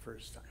was the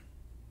first time.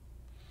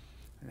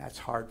 And that's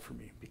hard for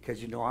me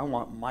because, I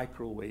want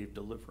microwave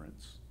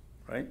deliverance,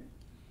 right?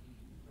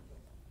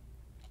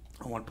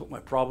 I want to put my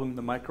problem in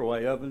the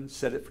microwave oven,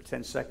 set it for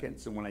 10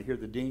 seconds, and when I hear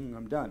the ding,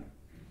 I'm done.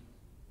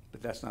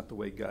 But that's not the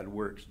way God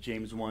works.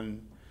 James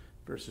 1,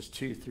 verses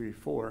 2, 3,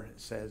 4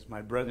 says,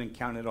 "My brethren,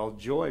 count it all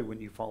joy when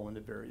you fall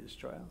into various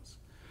trials,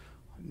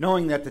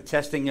 knowing that the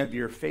testing of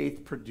your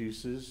faith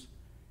produces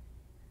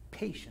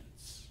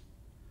patience.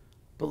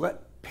 But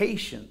let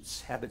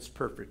patience have its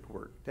perfect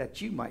work,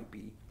 that you might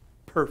be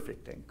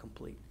perfect and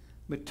complete."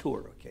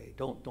 Mature, okay?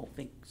 Don't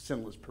think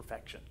sinless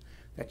perfection.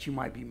 That you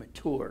might be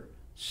mature,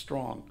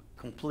 strong,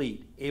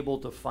 complete, able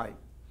to fight,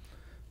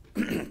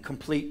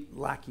 complete,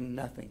 lacking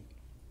nothing.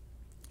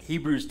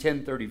 Hebrews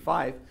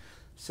 10:35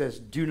 says,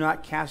 "Do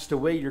not cast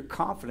away your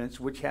confidence,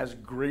 which has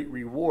great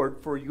reward,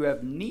 for you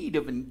have need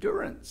of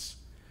endurance,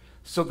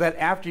 so that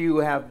after you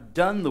have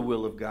done the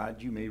will of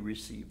God, you may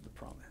receive the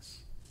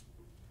promise."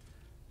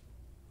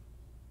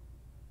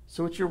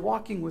 So it's your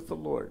walking with the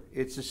Lord.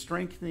 It's a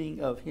strengthening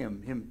of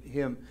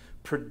Him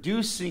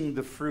producing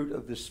the fruit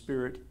of the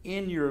Spirit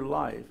in your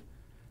life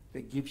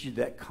that gives you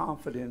that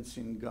confidence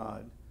in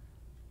God.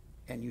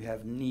 And you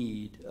have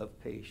need of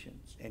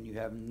patience. And you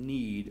have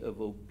need of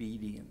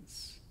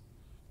obedience.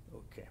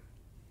 Okay.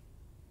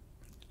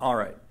 All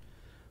right.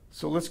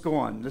 So let's go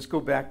on. Let's go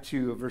back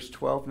to verse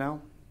 12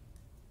 now.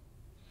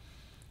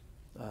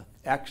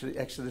 Actually,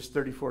 Exodus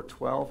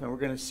 34:12. And we're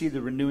going to see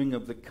the renewing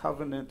of the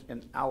covenant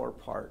in our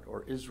part,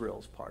 or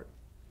Israel's part.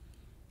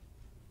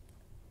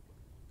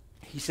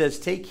 He says,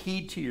 "Take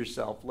heed to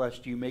yourself,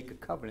 lest you make a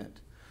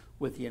covenant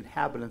with the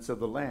inhabitants of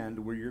the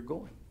land where you're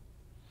going,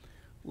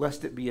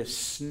 lest it be a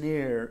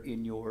snare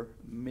in your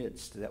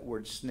midst." That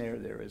word snare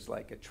there is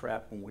like a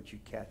trap in which you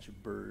catch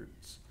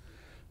birds.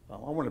 I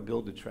want to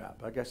build a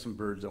trap. I got some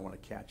birds I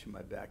want to catch in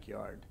my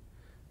backyard.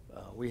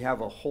 We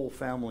have a whole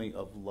family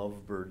of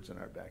lovebirds in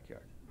our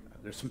backyard.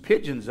 There's some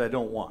pigeons I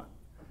don't want,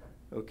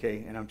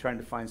 okay, and I'm trying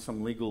to find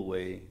some legal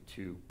way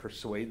to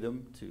persuade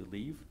them to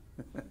leave.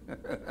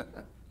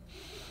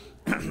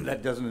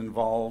 That doesn't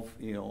involve,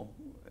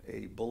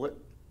 a bullet.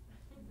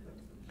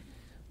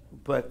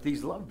 But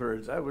these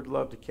lovebirds, I would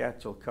love to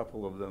catch a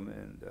couple of them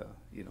and,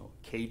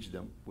 cage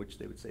them, which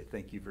they would say,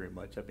 "Thank you very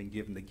much. I've been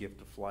given the gift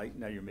of flight.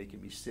 Now you're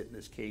making me sit in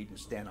this cage and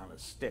stand on a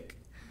stick."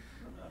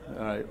 All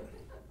right.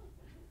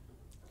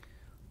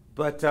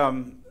 But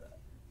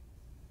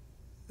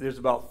there's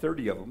about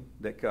 30 of them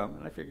that come,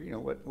 and I figure,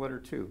 what are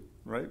two,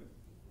 right?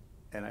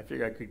 And I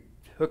figure I could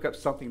hook up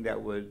something that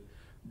would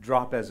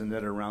drop as a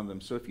net around them.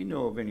 So if you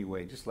know of any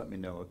way, just let me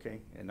know,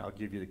 okay? And I'll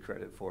give you the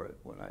credit for it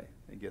when I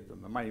get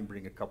them. I might even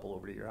bring a couple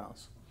over to your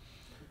house.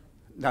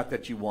 Not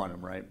that you want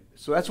them, right?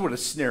 So that's what a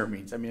snare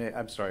means.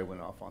 I'm sorry I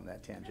went off on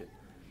that tangent.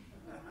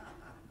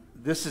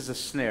 This is a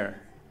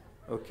snare,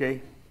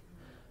 okay?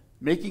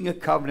 Making a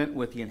covenant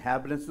with the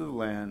inhabitants of the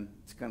land,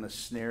 it's going to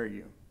snare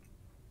you.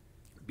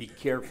 Be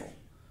careful.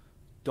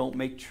 Don't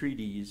make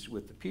treaties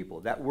with the people.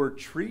 That word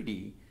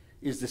treaty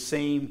is the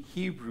same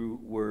Hebrew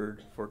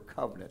word for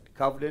covenant.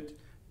 Covenant,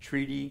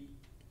 treaty,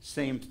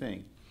 same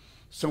thing.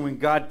 So when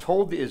God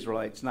told the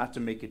Israelites not to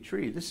make a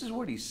treaty, this is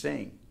what he's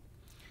saying.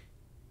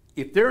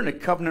 If they're in a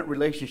covenant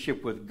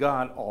relationship with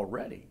God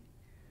already,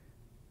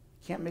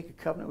 you can't make a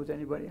covenant with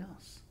anybody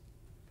else.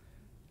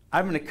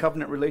 I'm in a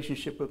covenant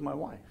relationship with my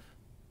wife.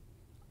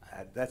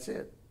 That's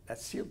it. That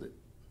sealed it.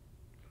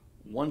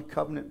 One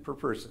covenant per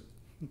person.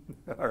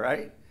 All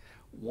right?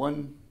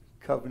 One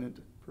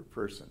covenant per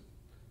person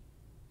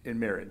in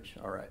marriage.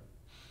 All right.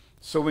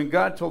 So when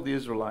God told the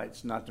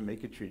Israelites not to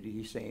make a treaty,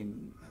 he's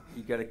saying,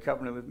 you got a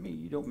covenant with me.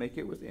 You don't make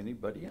it with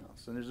anybody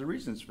else. And there's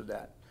reasons for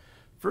that.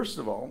 First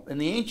of all, in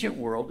the ancient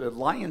world,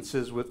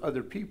 alliances with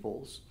other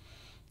peoples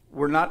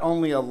were not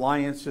only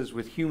alliances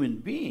with human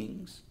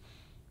beings,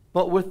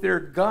 but with their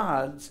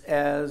gods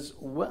as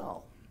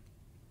well.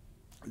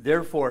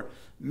 Therefore,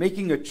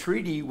 making a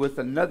treaty with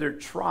another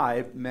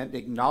tribe meant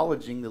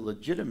acknowledging the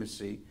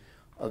legitimacy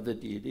of the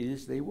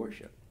deities they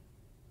worship.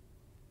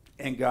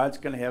 And God's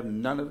going to have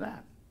none of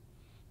that,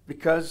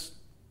 because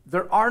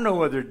there are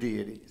no other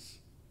deities.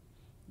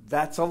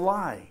 That's a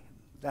lie.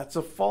 That's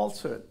a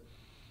falsehood.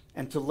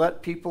 And to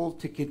let people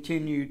to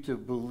continue to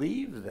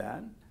believe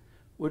that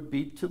would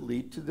be to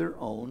lead to their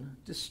own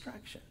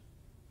destruction.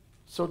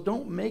 So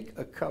don't make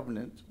a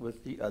covenant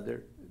with the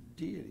other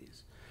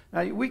deities.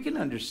 Now, we can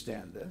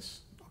understand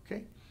this,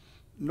 okay?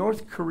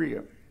 North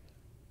Korea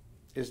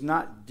is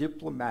not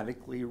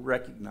diplomatically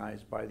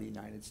recognized by the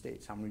United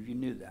States. How many of you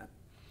knew that?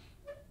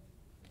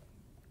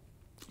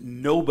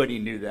 Nobody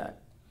knew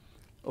that.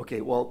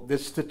 Okay, well,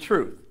 this is the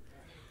truth.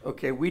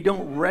 Okay, we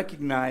don't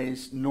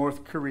recognize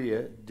North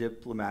Korea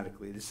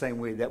diplomatically the same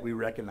way that we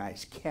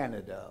recognize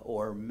Canada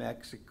or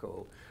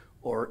Mexico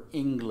or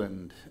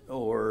England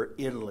or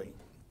Italy.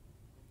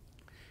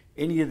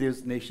 Any of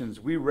those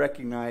nations we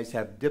recognize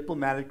have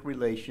diplomatic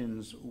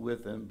relations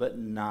with them, but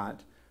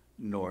not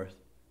North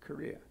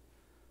Korea.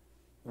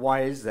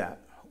 Why is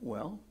that?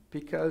 Well,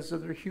 because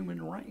of their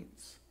human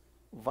rights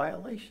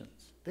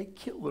violations. They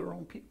kill their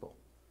own people.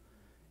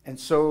 And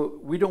so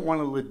we don't want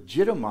to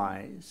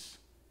legitimize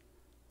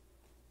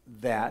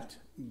that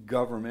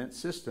government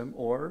system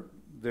or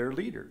their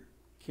leader,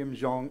 Kim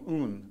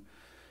Jong-un.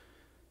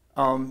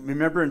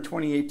 Remember in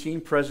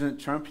 2018, President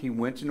Trump, he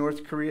went to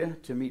North Korea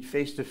to meet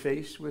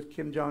face-to-face with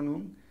Kim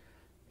Jong-un,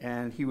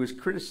 and he was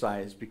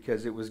criticized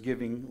because it was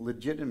giving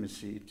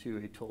legitimacy to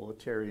a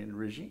totalitarian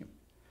regime.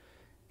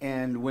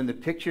 And when the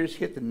pictures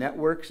hit the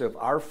networks of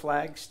our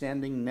flag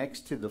standing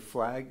next to the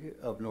flag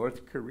of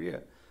North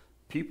Korea,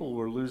 people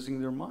were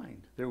losing their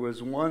mind. There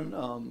was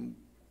one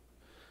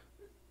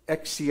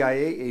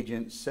ex-CIA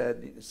agent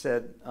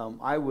said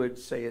I would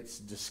say it's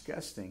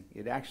disgusting.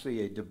 It's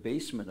actually a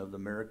debasement of the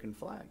American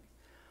flag.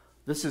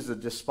 This is a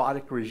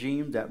despotic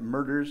regime that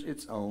murders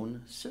its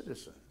own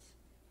citizens.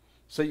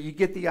 So you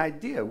get the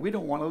idea. We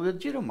don't want to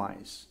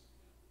legitimize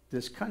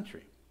this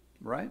country,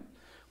 right?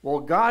 Well,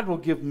 God will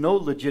give no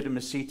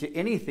legitimacy to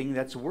anything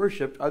that's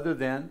worshipped other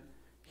than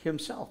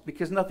himself,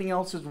 because nothing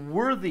else is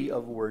worthy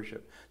of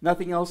worship.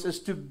 Nothing else is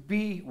to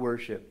be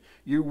worshipped.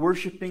 You're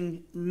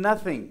worshiping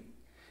nothing.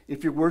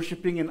 If you're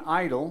worshiping an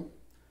idol,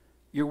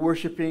 you're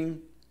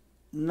worshiping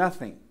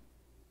nothing.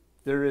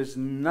 There is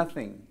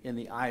nothing in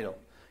the idol.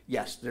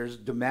 Yes, there's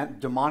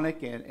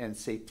demonic and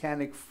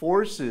satanic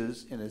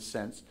forces in a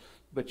sense,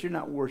 but you're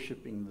not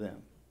worshiping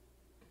them.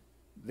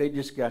 They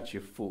just got you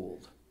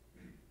fooled.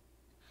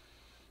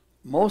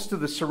 Most of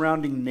the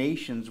surrounding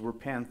nations were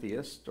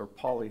pantheists or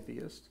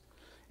polytheists,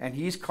 and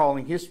he's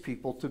calling his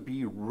people to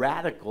be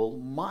radical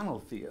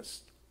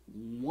monotheists,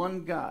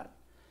 one God,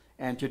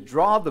 and to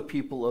draw the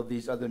people of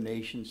these other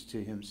nations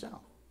to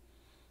himself.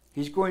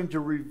 He's going to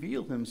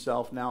reveal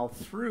himself now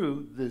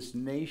through this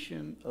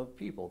nation of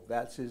people.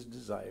 That's his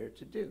desire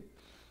to do.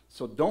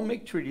 So don't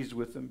make treaties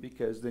with them,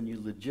 because then you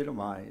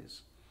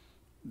legitimize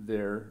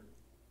their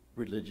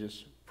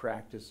religious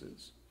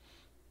practices.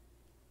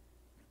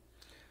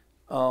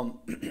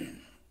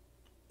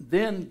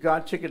 Then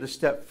God took it a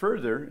step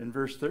further in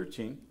verse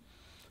 13.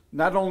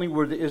 Not only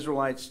were the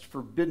Israelites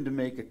forbidden to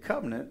make a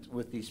covenant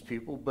with these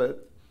people,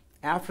 but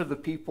after the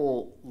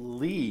people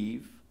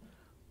leave,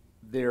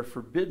 they're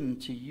forbidden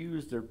to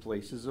use their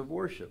places of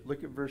worship.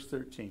 Look at verse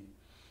 13.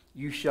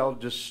 You shall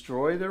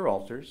destroy their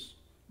altars,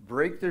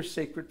 break their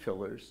sacred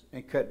pillars,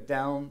 and cut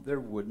down their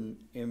wooden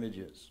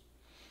images.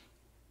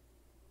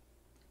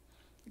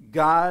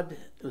 God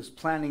was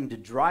planning to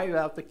drive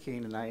out the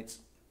Canaanites,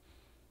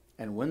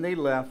 and when they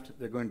left,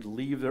 they're going to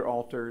leave their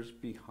altars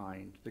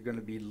behind. They're going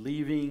to be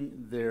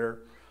leaving their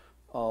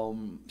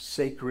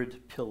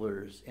sacred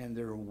pillars and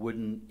their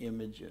wooden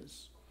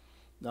images.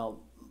 Now,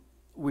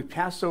 we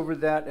pass over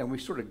that and we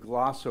sort of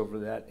gloss over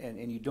that,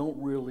 and you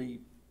don't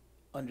really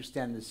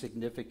understand the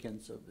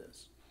significance of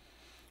this.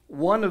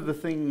 One of the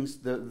things,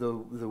 the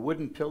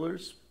wooden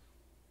pillars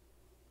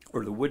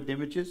or the wooden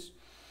images,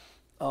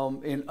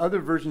 in other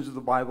versions of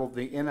the Bible,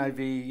 the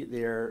NIV,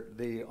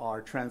 they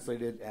are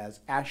translated as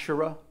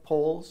Asherah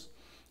poles,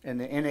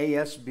 and the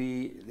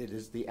NASB, it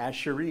is the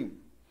Asherim.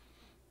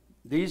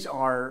 These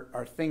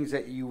are things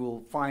that you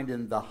will find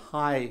in the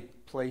high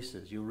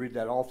places. You read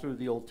that all through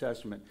the Old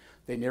Testament.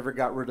 They never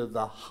got rid of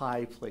the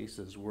high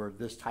places where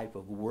this type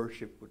of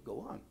worship would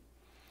go on.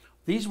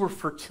 These were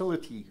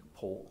fertility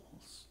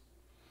poles.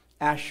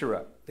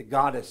 Asherah, the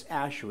goddess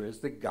Asherah, is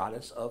the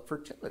goddess of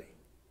fertility.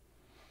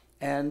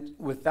 And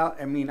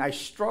I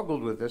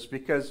struggled with this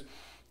because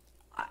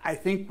I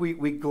think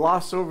we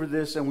gloss over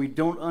this and we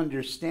don't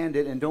understand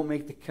it and don't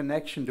make the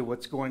connection to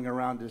what's going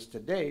around us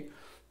today.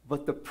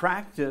 But the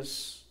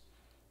practice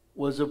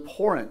was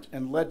abhorrent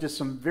and led to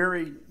some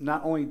very,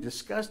 not only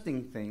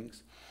disgusting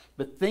things,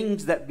 but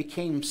things that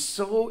became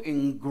so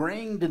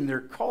ingrained in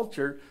their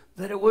culture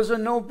that it was a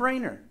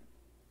no-brainer.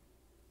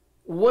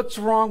 What's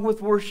wrong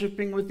with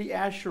worshiping with the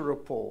Asherah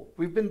pole?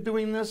 We've been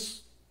doing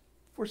this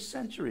for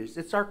centuries.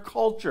 It's our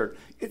culture.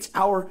 It's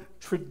our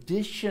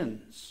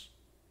traditions.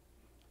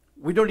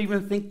 We don't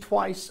even think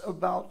twice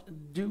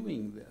about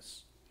doing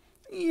this.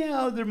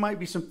 Yeah, there might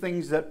be some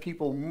things that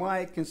people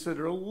might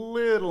consider a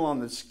little on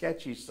the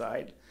sketchy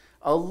side,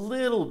 a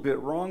little bit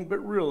wrong, but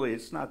really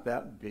it's not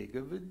that big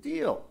of a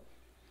deal.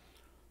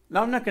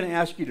 Now, I'm not going to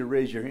ask you to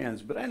raise your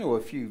hands, but I know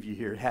a few of you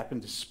here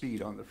happen to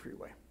speed on the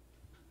freeway.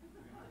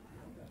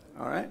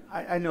 All right?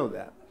 I know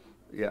that.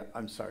 Yeah,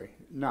 I'm sorry.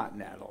 Not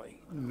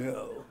Natalie.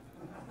 No.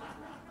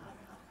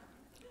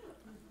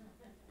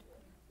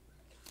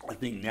 I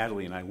think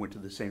Natalie and I went to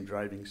the same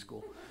driving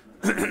school.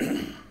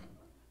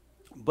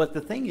 But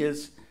the thing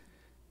is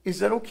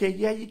that, okay,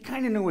 yeah, you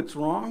kind of know what's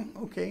wrong,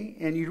 okay,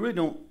 and you really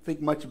don't think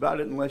much about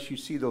it unless you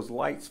see those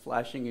lights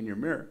flashing in your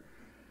mirror,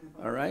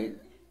 all right?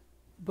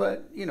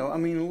 But, you know, I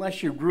mean,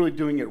 unless you're really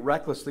doing it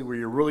recklessly where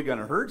you're really going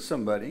to hurt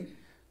somebody,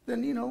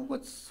 then, you know,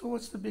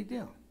 what's the big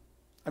deal?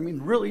 I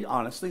mean, really,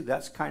 honestly,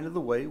 that's kind of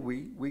the way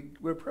we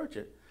approach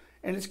it.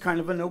 And it's kind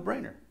of a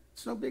no-brainer.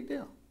 It's no big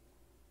deal.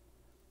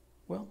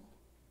 Well,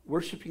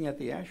 worshiping at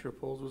the Asherah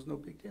poles was no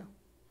big deal.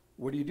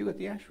 What do you do at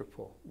the Asherah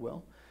pole?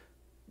 Well,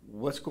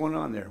 what's going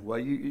on there?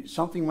 Well,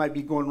 something might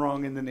be going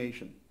wrong in the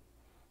nation.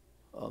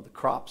 The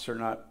crops are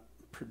not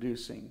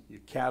producing.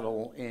 Your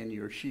cattle and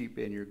your sheep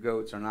and your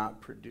goats are not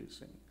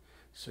producing.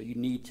 So you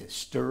need to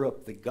stir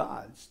up the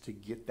gods to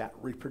get that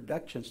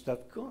reproduction stuff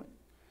going.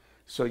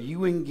 So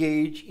you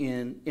engage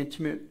in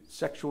intimate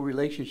sexual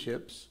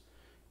relationships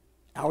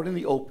out in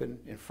the open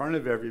in front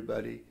of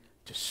everybody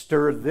to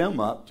stir them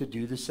up to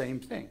do the same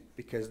thing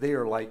because they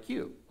are like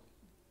you.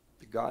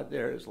 The God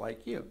there is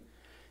like you.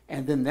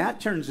 And then that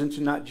turns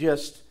into not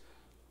just,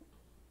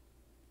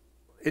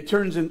 it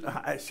turns into,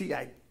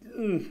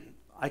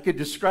 I could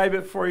describe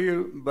it for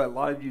you, but a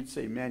lot of you'd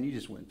say, man, you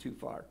just went too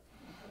far.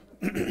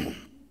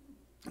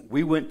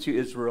 We went to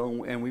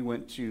Israel and we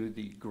went to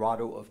the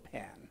Grotto of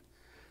Pan.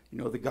 You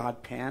know the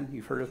god Pan?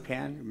 You've heard of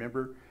Pan?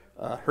 Remember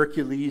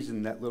Hercules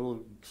and that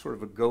little sort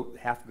of a goat,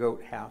 half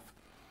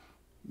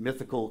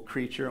mythical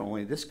creature?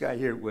 Only this guy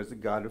here was the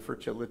god of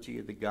fertility,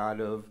 the god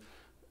of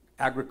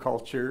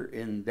agriculture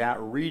in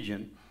that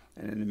region,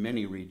 and in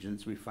many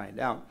regions we find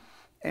out.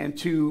 And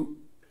to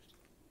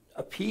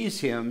appease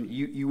him,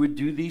 you would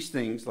do these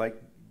things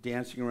like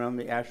dancing around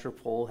the Asherah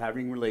pole,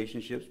 having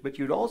relationships, but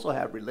you'd also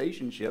have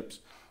relationships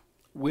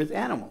with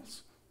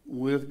animals,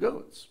 with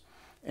goats.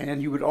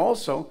 And you would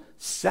also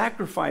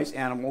sacrifice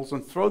animals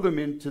and throw them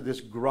into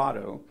this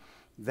grotto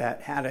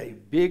that had a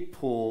big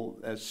pool,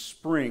 a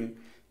spring,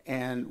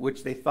 and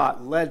which they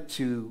thought led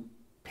to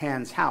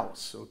Pan's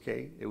house,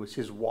 okay? It was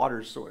his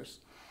water source.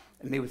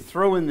 And they would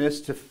throw in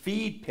this to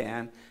feed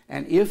Pan,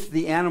 and if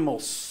the animal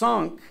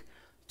sunk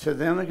to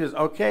them, it was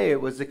okay,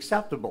 it was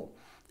acceptable.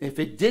 If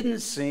it didn't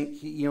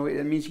sink, you know,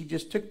 it means he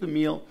just took the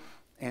meal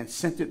and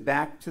sent it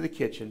back to the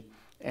kitchen,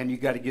 and you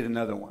got to get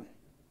another one.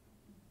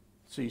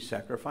 So you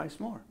sacrifice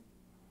more.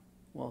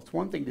 Well, it's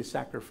one thing to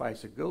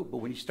sacrifice a goat, but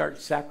when you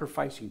start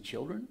sacrificing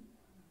children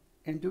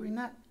and doing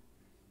that,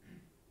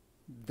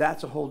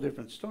 that's a whole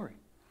different story.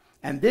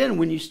 And then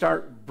when you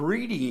start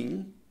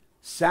breeding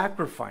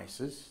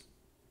sacrifices,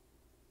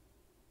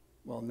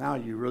 well, now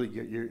you really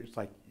it's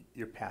like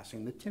you're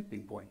passing the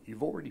tipping point.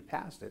 You've already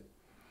passed it.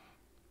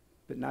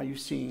 But now you're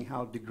seeing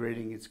how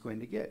degrading it's going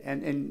to get.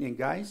 And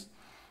guys,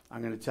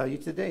 I'm going to tell you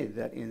today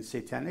that in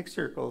satanic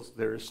circles,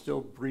 there are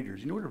still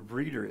breeders. You know what a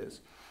breeder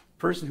is? A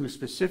person who is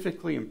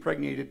specifically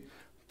impregnated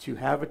to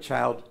have a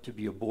child to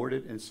be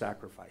aborted and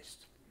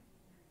sacrificed.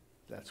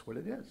 That's what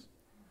it is.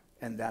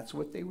 And that's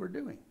what they were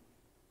doing.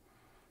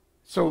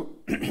 So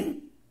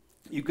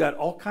you've got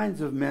all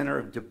kinds of manner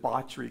of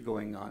debauchery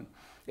going on.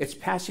 It's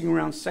passing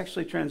around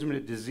sexually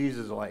transmitted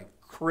diseases like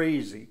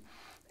crazy.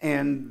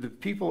 And the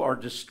people are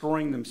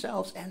destroying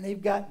themselves, and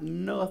they've got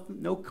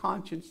no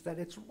conscience that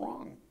it's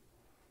wrong.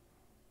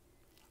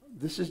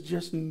 This is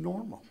just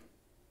normal.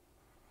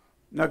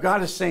 Now,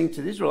 God is saying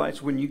to the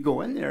Israelites, when you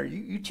go in there,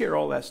 you tear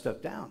all that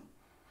stuff down.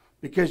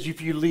 Because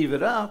if you leave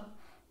it up,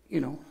 you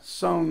know,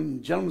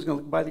 some gentleman's going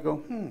to look by and go,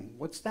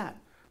 what's that?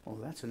 Well,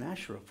 that's an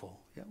Asherah pole.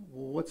 Yeah,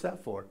 well, what's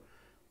that for?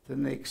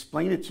 Then they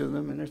explain it to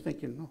them, and they're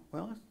thinking, oh,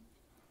 well,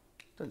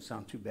 it doesn't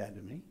sound too bad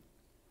to me.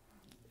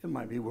 It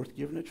might be worth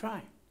giving a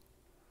try.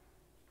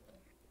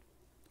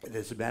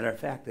 As a matter of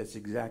fact, that's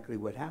exactly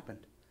what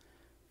happened.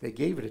 They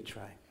gave it a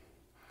try.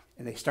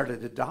 And they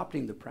started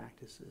adopting the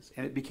practices.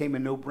 And it became a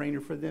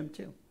no-brainer for them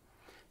too.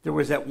 There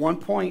was at one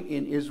point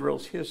in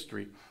Israel's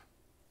history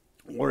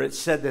where it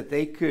said that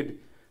they could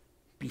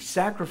be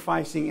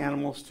sacrificing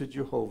animals to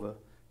Jehovah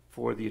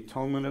for the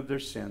atonement of their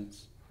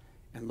sins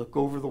and look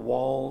over the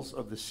walls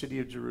of the city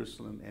of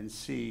Jerusalem and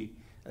see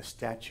a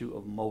statue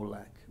of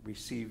Molech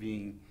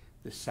receiving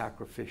the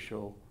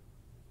sacrificial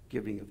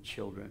giving of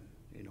children.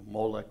 You know,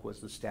 Molech was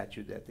the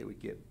statue that they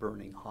would get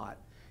burning hot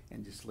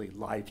and just lay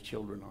live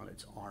children on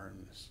its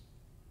arms.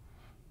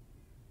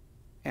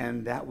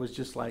 And that was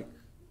just like,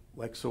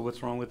 so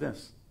what's wrong with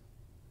this?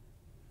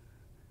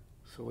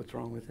 So what's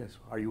wrong with this?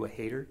 Are you a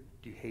hater?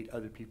 Do you hate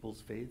other people's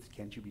faiths?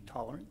 Can't you be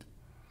tolerant?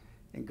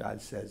 And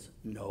God says,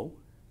 no.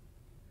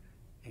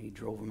 And he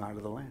drove them out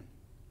of the land.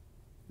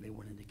 They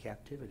went into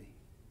captivity.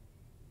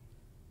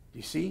 Do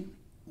you see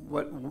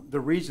what the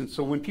reason?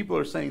 So when people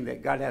are saying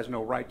that God has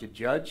no right to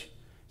judge,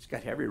 he's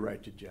got every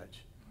right to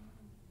judge.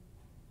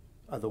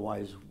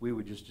 Otherwise, we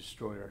would just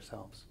destroy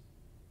ourselves.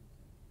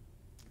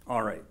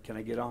 All right, can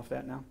I get off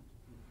that now?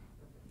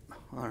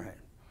 All right.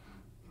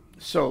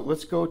 So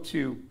let's go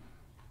to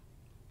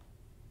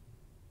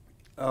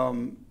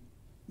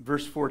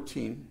verse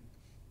 14.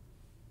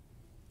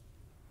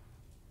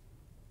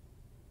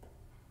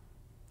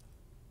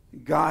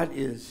 God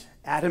is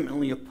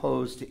adamantly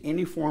opposed to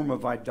any form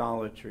of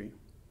idolatry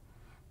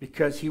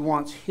because he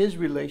wants his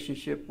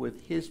relationship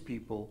with his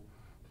people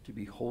to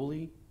be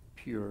holy,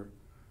 pure,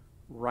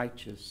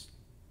 righteous,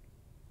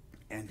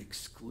 and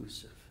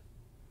exclusive.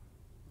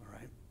 All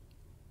right?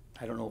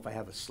 I don't know if I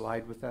have a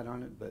slide with that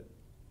on it, but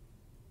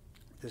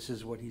this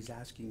is what he's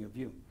asking of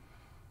you.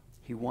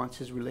 He wants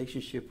his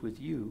relationship with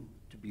you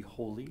to be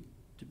holy,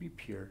 to be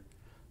pure,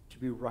 to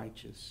be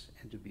righteous,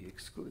 and to be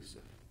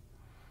exclusive.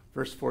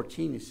 Verse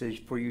 14, it says,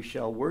 "For you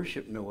shall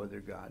worship no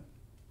other God.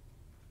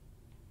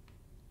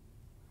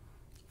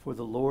 For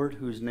the Lord,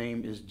 whose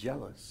name is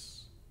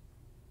jealous,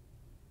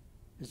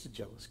 is a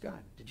jealous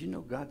God." Did you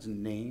know God's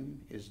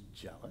name is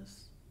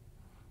jealous?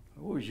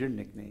 What was your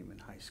nickname in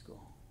high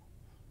school?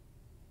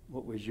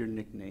 What was your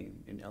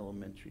nickname in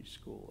elementary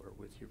school or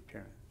with your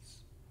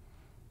parents?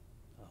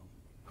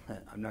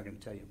 I'm not going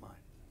to tell you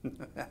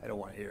mine. I don't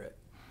want to hear it.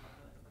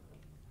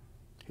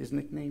 His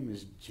nickname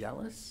is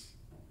jealous?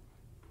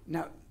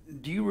 Now,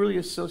 do you really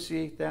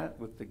associate that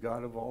with the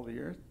God of all the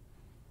earth?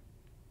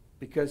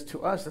 Because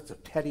to us, that's a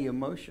petty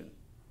emotion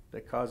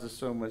that causes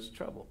so much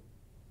trouble.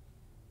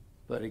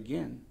 But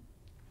again,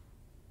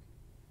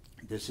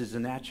 this is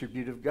an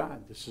attribute of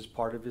God. This is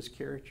part of his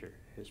character,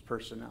 his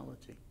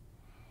personality.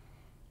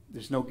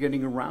 There's no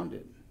getting around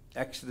it.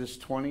 Exodus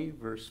 20,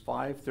 verse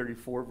 5,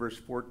 34, verse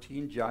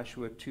 14,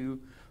 Joshua 2,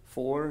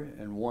 4,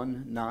 and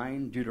 1,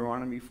 9,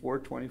 Deuteronomy 4,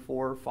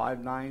 24,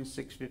 5, 9,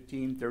 6,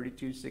 15,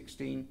 32,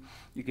 16.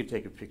 You can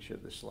take a picture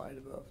of the slide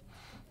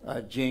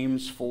above.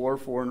 James 4,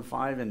 4, and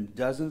 5, and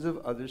dozens of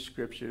other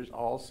scriptures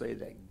all say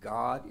that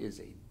God is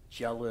a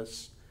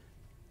jealous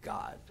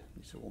God.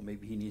 You say, well,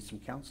 maybe he needs some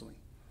counseling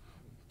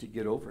to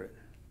get over it.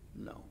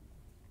 No.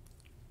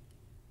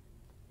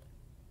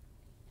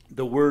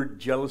 The word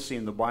jealousy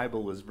in the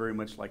Bible is very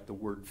much like the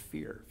word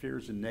fear. Fear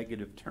is a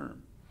negative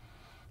term.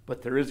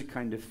 But there is a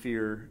kind of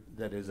fear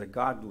that is a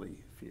godly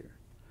fear,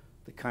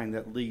 the kind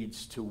that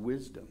leads to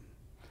wisdom.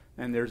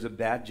 And there's a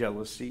bad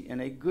jealousy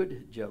and a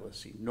good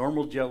jealousy.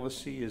 Normal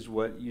jealousy is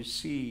what you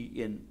see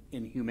in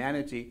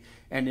humanity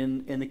and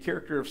in the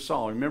character of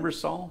Saul. Remember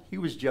Saul? He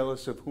was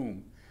jealous of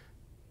whom?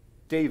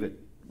 David.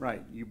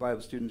 Right, you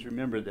Bible students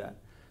remember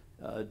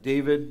that.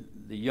 David,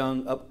 the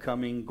young,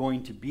 upcoming,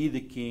 going to be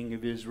the king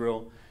of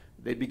Israel,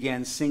 they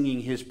began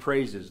singing his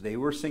praises. They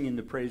were singing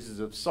the praises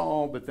of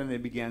Saul, but then they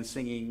began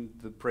singing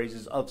the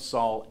praises of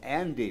Saul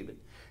and David.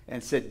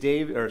 And said,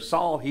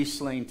 Saul, he's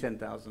slain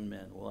 10,000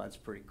 men. Well, that's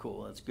pretty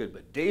cool. That's good.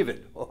 But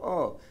David,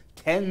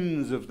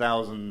 tens of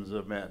thousands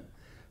of men.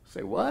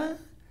 Say, what?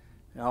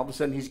 And all of a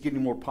sudden, he's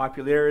getting more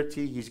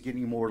popularity. He's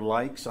getting more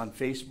likes on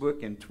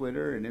Facebook and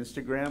Twitter and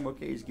Instagram.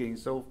 Okay, he's getting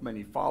so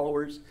many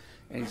followers.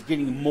 And he's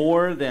getting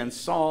more than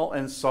Saul.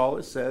 And Saul,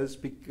 it says,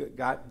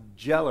 got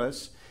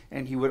jealous.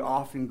 And he would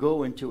often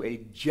go into a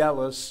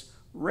jealous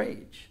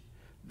rage.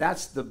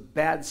 That's the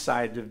bad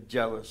side of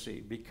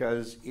jealousy,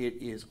 because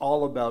it is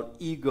all about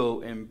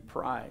ego and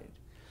pride.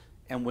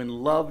 And when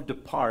love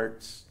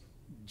departs,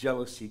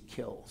 jealousy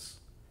kills.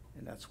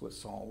 And that's what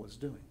Saul was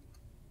doing.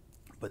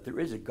 But there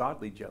is a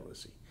godly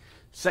jealousy.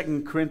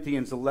 2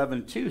 Corinthians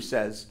 11:2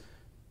 says,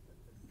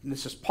 and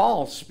this is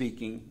Paul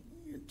speaking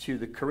to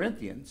the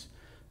Corinthians,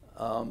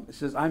 it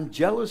says, "I'm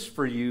jealous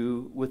for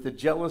you with the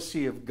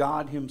jealousy of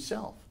God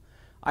himself.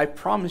 I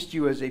promised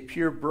you as a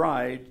pure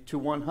bride to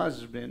one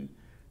husband,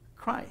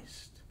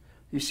 Christ."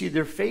 You see,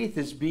 their faith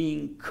is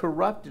being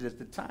corrupted at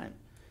the time.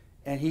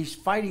 And he's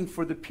fighting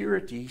for the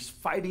purity. He's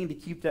fighting to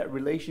keep that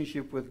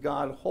relationship with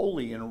God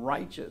holy and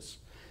righteous.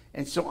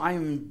 And so I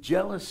am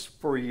jealous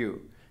for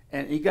you.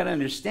 And you got to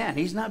understand,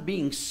 he's not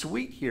being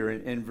sweet here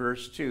in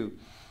verse 2.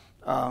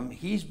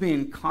 He's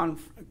being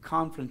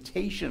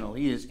confrontational.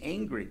 He is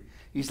angry.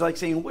 He's like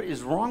saying, what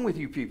is wrong with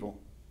you people?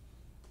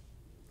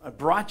 I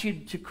brought you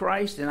to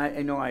Christ, and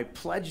I know I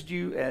pledged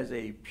you as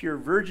a pure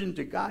virgin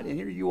to God, and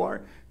here you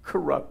are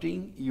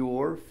corrupting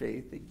your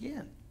faith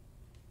again.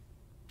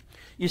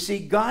 You see,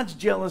 God's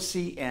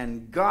jealousy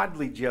and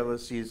godly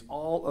jealousy is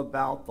all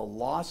about the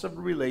loss of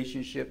a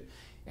relationship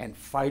and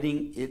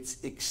fighting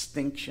its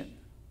extinction.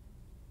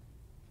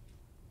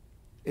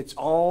 It's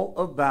all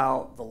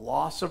about the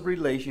loss of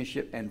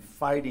relationship and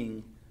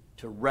fighting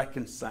to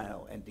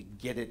reconcile and to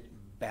get it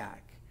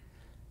back.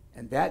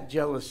 And that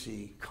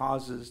jealousy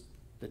causes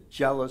the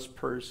jealous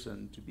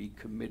person to be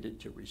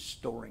committed to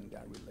restoring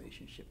that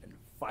relationship and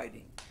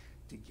fighting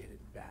to get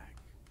it back.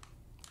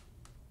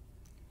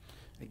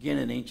 Again,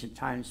 in ancient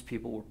times,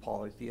 people were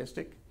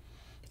polytheistic.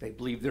 They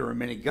believed there were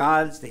many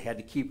gods. They had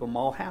to keep them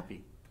all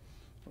happy.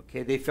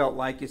 Okay, they felt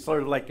like it's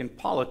sort of like in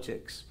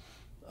politics.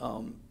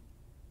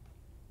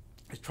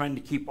 It's trying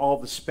to keep all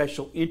the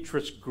special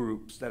interest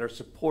groups that are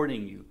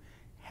supporting you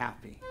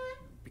happy,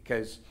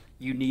 because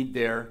you need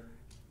their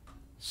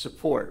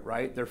support,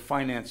 right? Their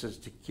finances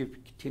to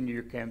continue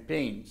your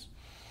campaigns.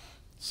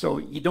 So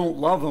you don't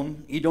love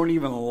them, you don't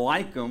even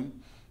like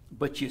them,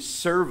 but you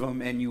serve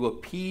them and you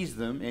appease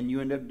them, and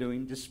you end up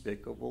doing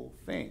despicable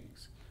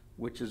things,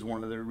 which is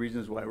one of the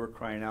reasons why we're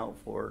crying out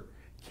for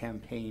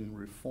campaign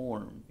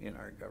reform in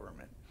our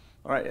government.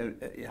 All right,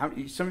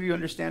 some of you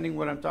understanding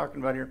what I'm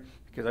talking about here?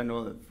 Because I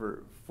know that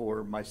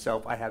for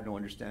myself, I have no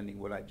understanding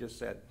what I just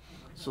said.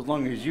 So as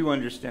long as you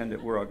understand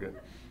it, we're all good.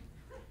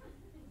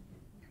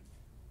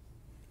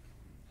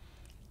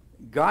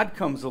 God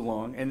comes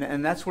along,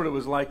 and that's what it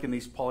was like in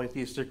these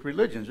polytheistic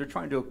religions. They're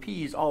trying to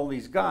appease all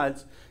these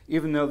gods,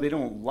 even though they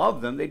don't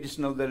love them. They just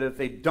know that if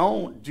they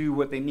don't do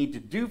what they need to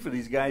do for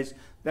these guys,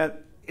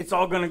 that it's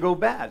all going to go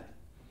bad.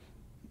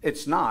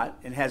 It's not.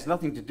 It has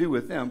nothing to do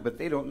with them, but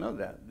they don't know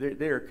that.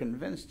 They're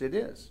convinced it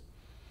is.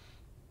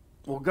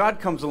 Well, God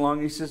comes along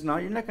and he says, no,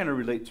 you're not going to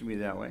relate to me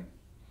that way.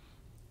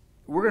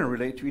 We're going to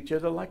relate to each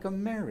other like a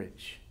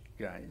marriage,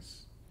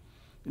 guys.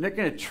 You're not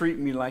going to treat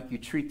me like you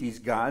treat these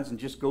gods and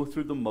just go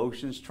through the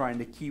motions trying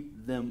to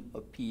keep them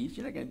appeased.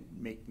 You're not going to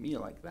make me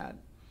like that.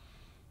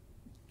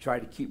 Try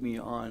to keep me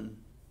on,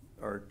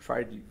 or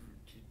try to,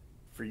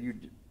 for you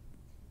to,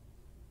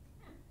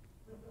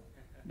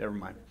 never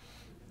mind.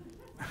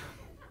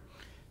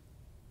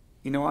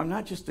 You know, I'm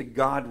not just a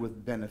God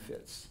with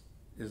benefits,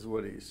 is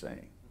what he's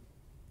saying.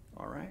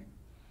 All right?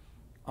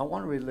 I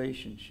want a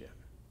relationship.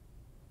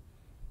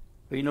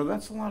 But you know,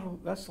 that's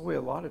the way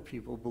a lot of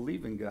people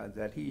believe in God,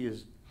 that he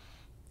is,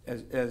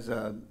 as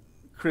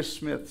Chris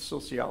Smith,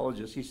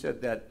 sociologist, he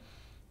said that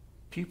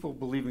people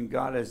believe in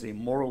God as a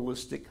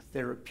moralistic,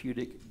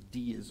 therapeutic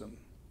deism.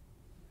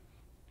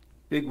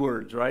 Big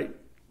words, right?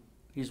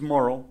 He's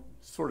moral,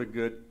 sort of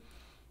good.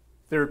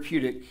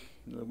 Therapeutic,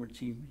 in other words,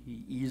 he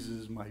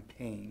eases my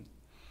pain.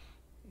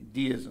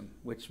 Deism,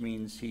 which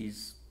means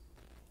he's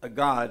a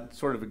God,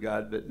 sort of a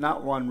God, but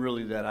not one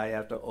really that I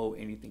have to owe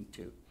anything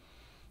to.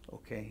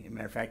 Okay, as a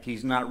matter of fact,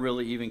 he's not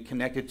really even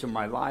connected to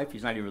my life.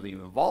 He's not even really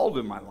involved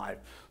in my life.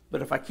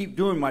 But if I keep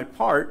doing my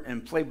part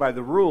and play by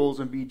the rules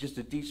and be just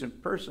a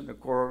decent person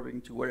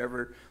according to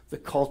whatever the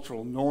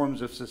cultural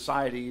norms of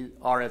society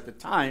are at the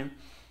time,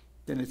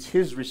 then it's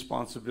his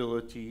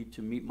responsibility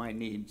to meet my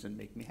needs and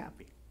make me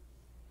happy.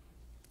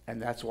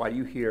 And that's why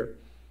you hear,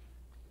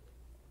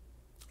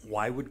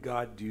 why would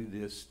God do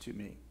this to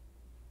me?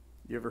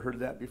 You ever heard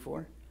that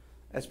before?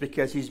 That's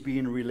because he's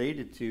being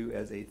related to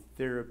as a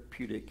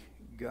therapeutic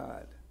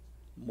God,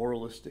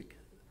 moralistic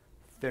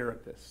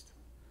therapist.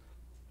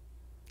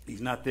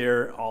 He's not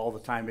there all the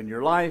time in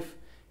your life,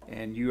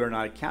 and you are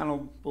not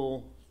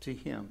accountable to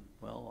him.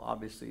 Well,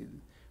 obviously,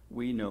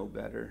 we know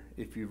better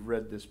if you've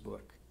read this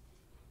book.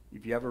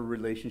 If you have a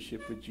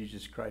relationship with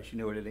Jesus Christ, you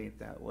know it ain't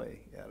that way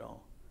at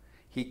all.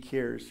 He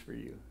cares for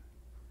you.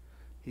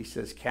 He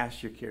says,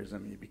 cast your cares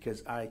on me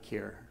because I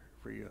care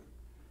for you.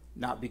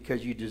 Not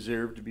because you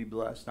deserve to be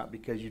blessed, not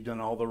because you've done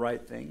all the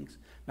right things,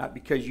 not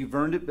because you've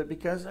earned it, but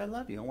because I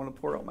love you. I want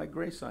to pour out my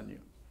grace on you.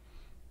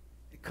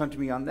 Come to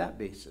me on that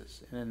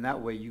basis, and in that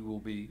way you will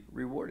be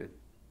rewarded.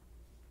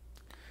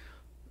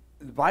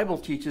 The Bible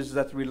teaches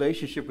that the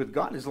relationship with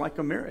God is like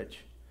a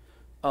marriage.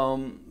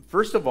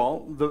 First of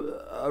all,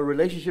 a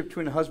relationship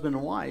between a husband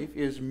and wife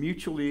is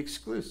mutually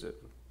exclusive,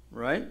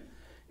 right?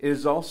 It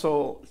is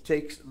also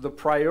takes the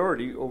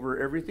priority over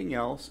everything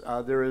else.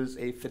 There is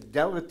a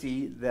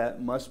fidelity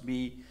that must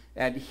be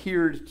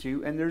adhered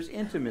to, and there's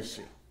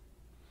intimacy.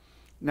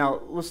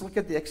 Now, let's look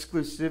at the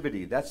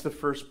exclusivity. That's the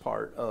first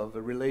part of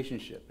a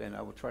relationship, and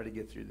I will try to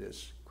get through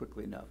this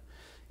quickly enough.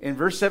 In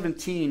verse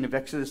 17 of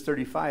Exodus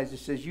 35, it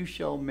says, you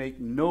shall make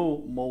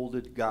no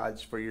molded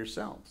gods for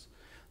yourselves.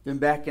 Then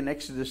back in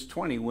Exodus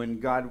 20, when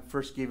God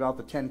first gave out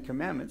the 10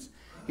 Commandments,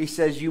 he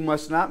says, you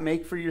must not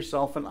make for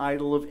yourself an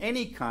idol of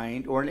any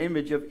kind or an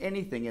image of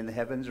anything in the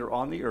heavens or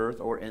on the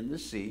earth or in the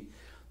sea.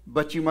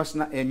 But you must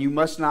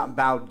not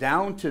bow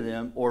down to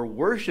them or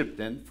worship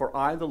them, for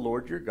I, the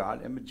Lord your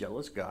God, am a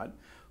jealous God,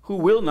 who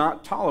will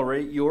not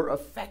tolerate your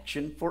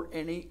affection for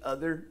any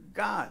other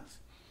gods.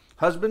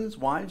 Husbands,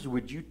 wives,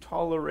 would you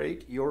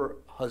tolerate your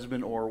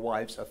husband or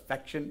wife's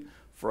affection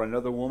for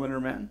another woman or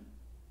man?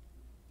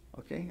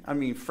 Okay, I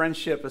mean,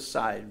 friendship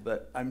aside,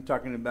 but I'm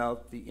talking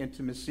about the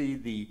intimacy,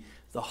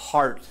 the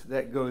heart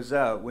that goes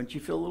out. Wouldn't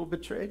you feel a little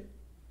betrayed?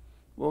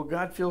 Well,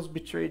 God feels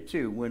betrayed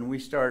too when we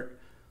start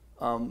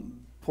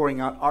pouring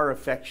out our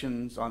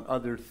affections on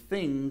other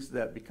things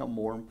that become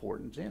more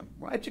important to him.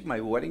 When I took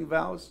my wedding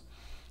vows,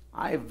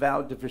 I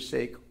vowed to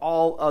forsake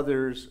all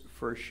others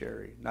for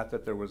Sherry. Not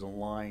that there was a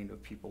line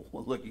of people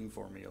looking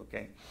for me,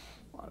 okay?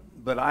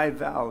 But I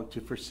vowed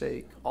to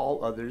forsake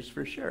all others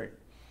for Sherry.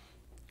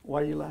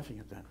 Why are you laughing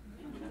at that?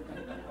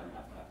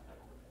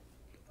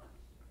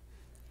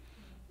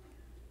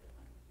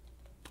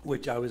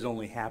 Which I was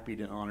only happy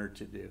and honored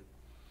to do.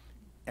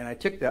 And I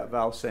took that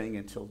vow saying,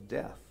 until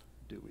death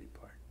do we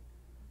part.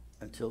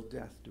 Until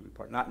death do we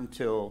part. Not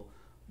until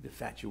the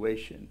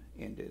infatuation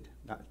ended,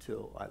 not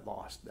until I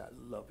lost that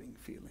loving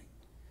feeling.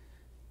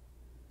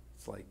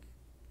 It's like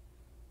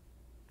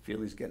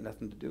feelings get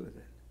nothing to do with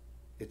it.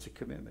 It's a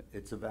commitment.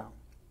 It's a vow.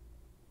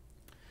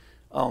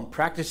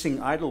 Practicing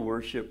idol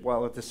worship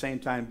while at the same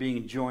time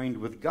being joined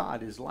with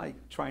God is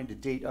like trying to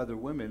date other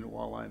women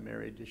while I'm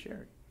married to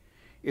Sherry.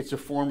 It's a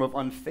form of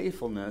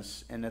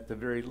unfaithfulness, and at the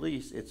very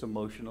least, it's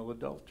emotional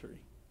adultery.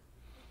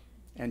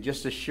 And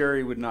just as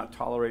Sherry would not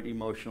tolerate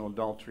emotional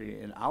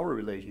adultery in our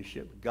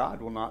relationship, God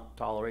will not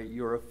tolerate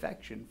your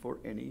affection for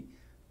any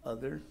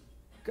other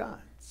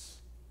gods.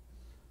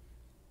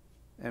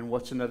 And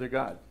what's another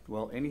god?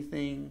 Well,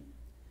 anything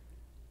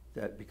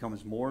that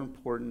becomes more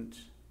important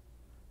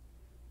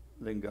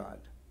than God.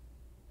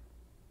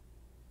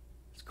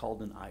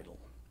 called an idol.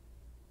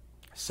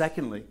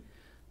 Secondly,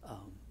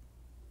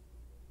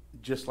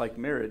 just like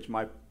marriage,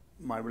 my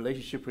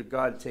relationship with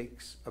God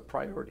takes a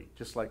priority.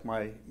 Just like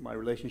my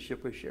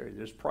relationship with Sherry,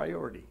 there's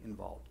priority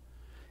involved.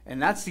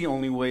 And that's the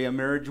only way a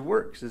marriage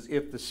works, is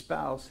if the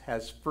spouse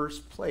has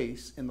first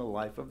place in the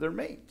life of their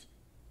mate.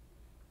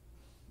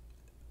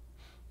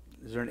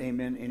 Is there an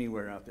amen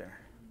anywhere out there?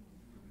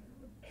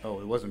 Oh,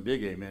 it wasn't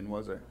big amen,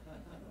 was it?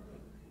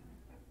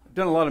 I've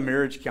done a lot of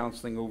marriage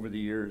counseling over the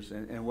years,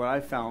 and what I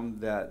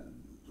found that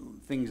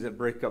things that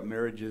break up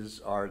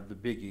marriages are the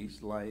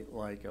biggies,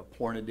 like a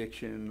porn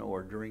addiction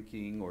or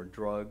drinking or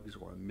drugs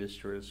or a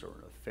mistress or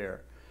an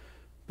affair.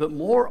 But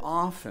more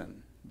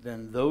often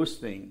than those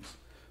things,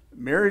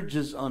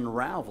 marriages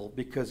unravel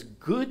because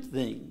good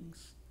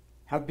things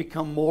have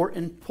become more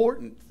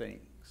important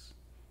things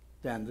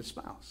than the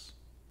spouse.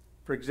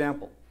 For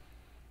example,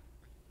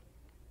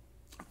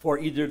 for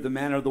either the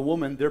man or the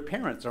woman, their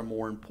parents are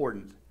more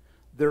important.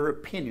 Their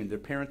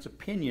parents'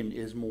 opinion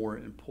is more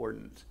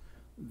important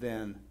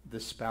than the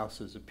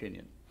spouse's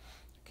opinion.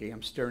 Okay,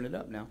 I'm stirring it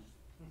up now.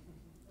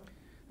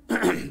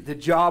 The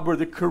job or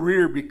the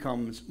career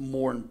becomes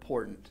more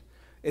important.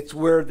 It's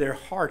where their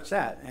heart's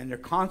at, and they're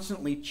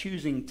constantly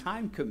choosing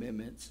time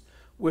commitments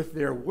with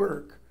their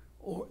work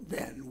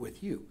than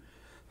with you.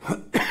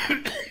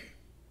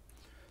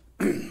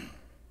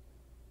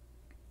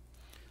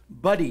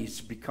 Buddies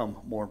become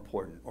more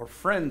important, or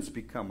friends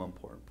become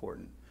more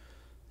important.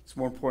 It's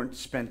more important to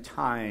spend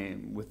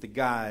time with the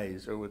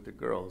guys or with the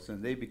girls,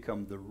 and they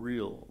become the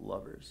real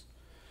lovers.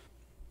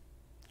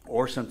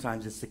 Or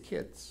sometimes it's the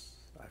kids.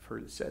 I've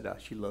heard it said,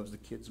 she loves the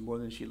kids more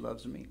than she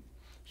loves me.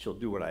 She'll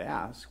do what I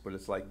ask, but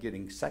it's like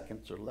getting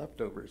seconds or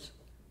leftovers.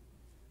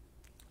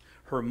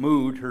 Her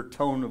mood, her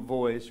tone of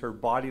voice, her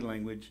body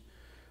language,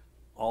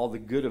 all the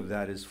good of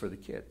that is for the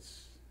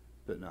kids,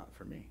 but not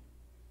for me.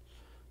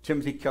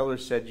 Timothy Keller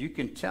said, you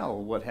can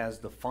tell what has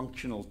the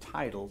functional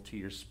title to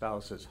your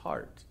spouse's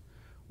heart.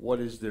 What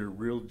is their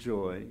real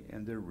joy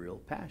and their real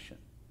passion?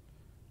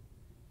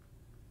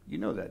 You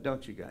know that,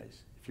 don't you guys?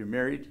 If you're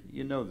married,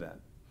 you know that.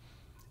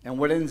 And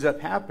what ends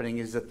up happening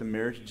is that the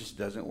marriage just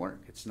doesn't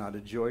work. It's not a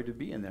joy to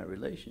be in that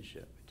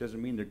relationship. It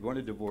doesn't mean they're going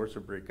to divorce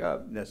or break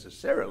up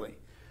necessarily.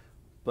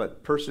 But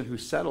the person who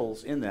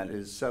settles in that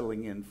is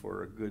settling in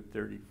for a good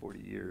 30, 40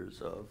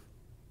 years of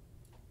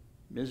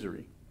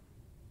misery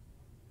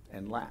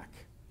and lack.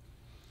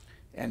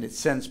 And it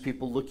sends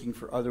people looking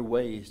for other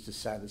ways to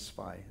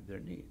satisfy their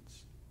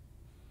needs.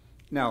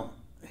 Now,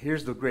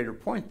 here's the greater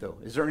point, though.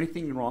 Is there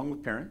anything wrong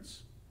with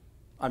parents?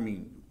 I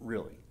mean,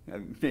 really.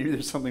 Maybe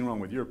there's something wrong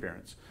with your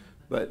parents.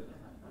 But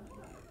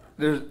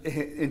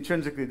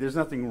intrinsically, there's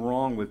nothing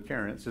wrong with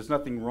parents. There's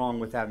nothing wrong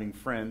with having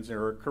friends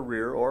or a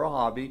career or a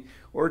hobby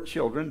or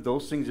children.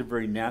 Those things are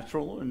very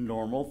natural and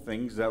normal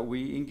things that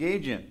we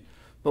engage in.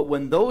 But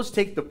when those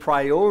take the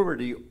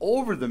priority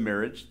over the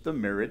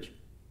marriage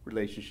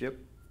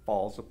relationship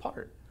falls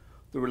apart.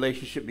 The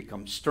relationship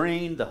becomes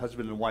strained. The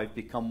husband and wife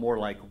become more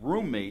like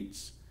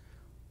roommates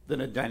than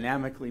a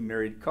dynamically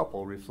married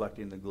couple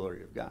reflecting the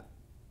glory of God.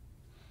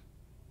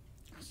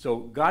 So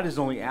God is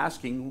only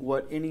asking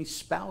what any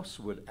spouse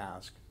would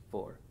ask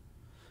for.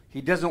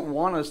 He doesn't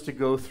want us to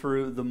go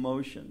through the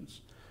motions.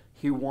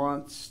 He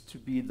wants to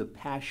be the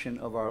passion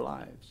of our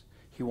lives.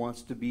 He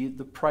wants to be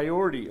the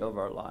priority of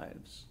our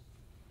lives.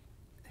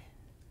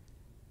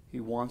 He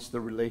wants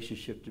the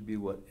relationship to be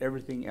what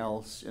everything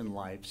else in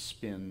life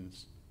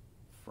spins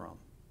from.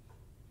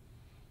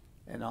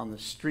 And on the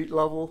street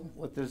level,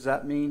 what does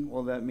that mean?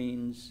 Well, that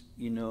means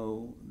you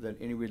know that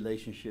any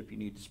relationship you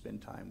need to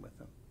spend time with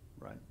them,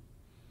 right?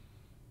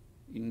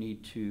 You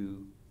need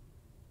to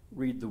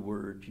read the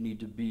Word. You need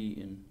to be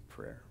in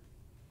prayer.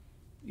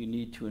 You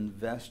need to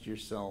invest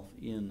yourself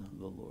in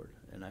the Lord.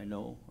 And I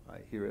know, I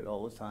hear it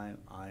all the time,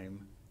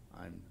 I'm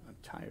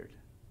tired.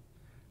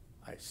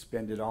 I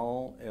spend it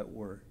all at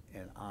work,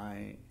 and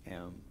I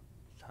am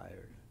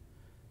tired.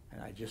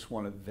 And I just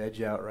want to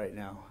veg out right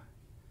now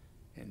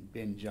and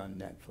binge on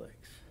Netflix.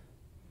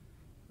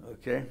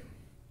 Okay?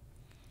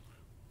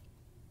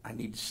 I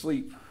need to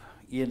sleep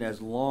in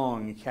as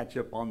long and catch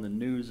up on the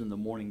news in the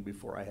morning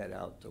before I head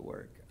out to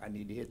work. I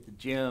need to hit the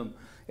gym.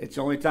 It's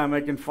the only time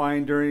I can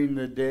find during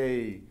the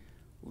day.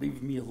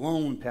 Leave me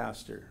alone,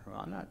 Pastor. Well,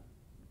 I'm not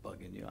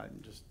bugging you.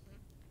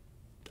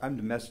 I'm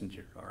the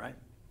messenger, all right?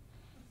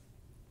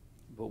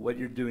 But what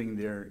you're doing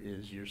there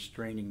is you're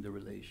straining the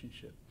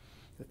relationship.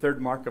 The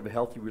third mark of a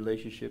healthy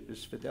relationship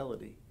is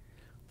fidelity.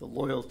 The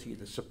loyalty,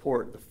 the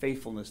support, the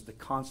faithfulness, the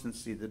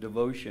constancy, the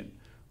devotion,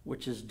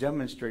 which is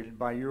demonstrated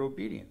by your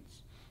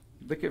obedience.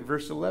 Look at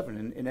verse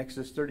 11 in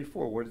Exodus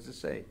 34. What does it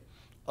say?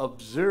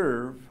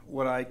 Observe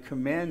what I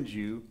command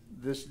you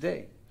this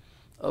day.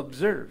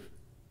 Observe.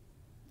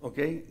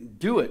 Okay?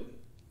 Do it.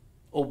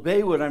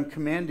 Obey what I'm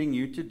commanding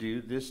you to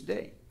do this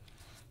day.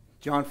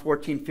 John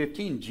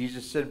 14:15,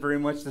 Jesus said very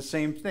much the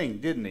same thing,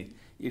 didn't he?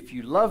 If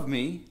you love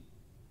me,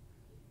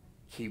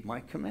 keep my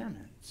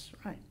commandments.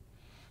 Right.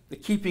 The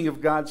keeping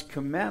of God's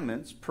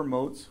commandments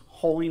promotes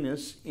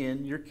holiness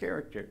in your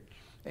character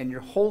and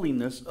your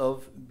holiness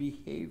of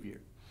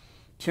behavior.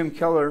 Tim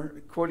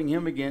Keller, quoting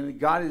him again,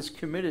 God is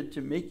committed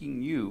to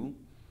making you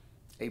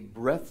a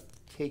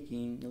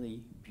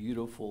breathtakingly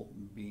beautiful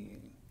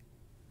being.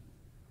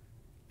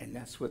 And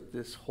that's what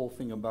this whole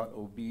thing about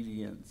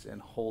obedience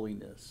and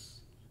holiness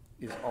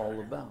is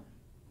all about.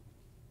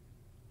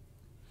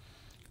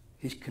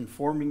 He's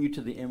conforming you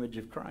to the image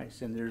of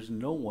Christ, and there's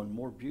no one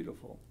more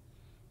beautiful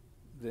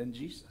than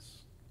Jesus.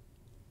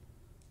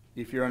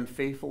 If you're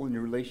unfaithful in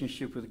your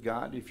relationship with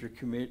God, if you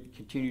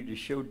continue to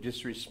show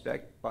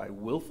disrespect by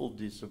willful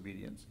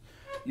disobedience,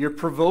 you're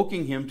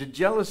provoking him to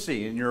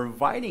jealousy, and you're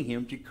inviting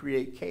him to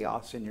create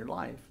chaos in your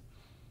life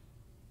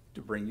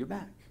to bring you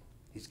back.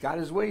 He's got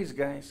his ways,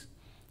 guys.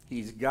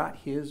 He's got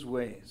his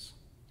ways.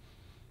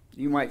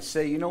 You might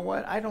say, you know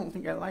what? I don't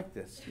think I like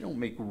this. You don't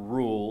make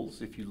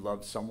rules if you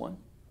love someone.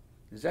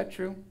 Is that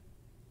true?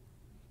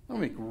 I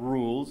don't make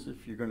rules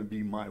if you're going to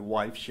be my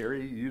wife,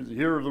 Sherry.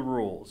 Here are the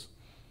rules.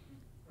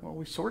 Well,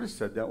 we sort of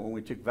said that when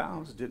we took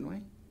vows, didn't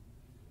we?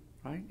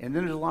 Right? And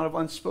then there's a lot of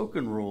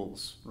unspoken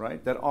rules,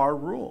 right, that are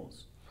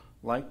rules.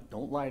 Like,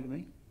 don't lie to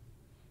me.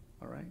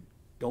 All right?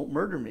 Don't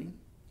murder me.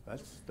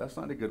 That's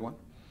not a good one.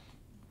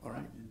 All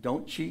right?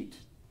 Don't cheat.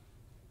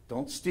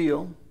 Don't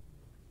steal.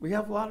 We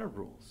have a lot of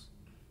rules.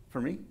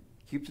 For me,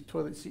 keep the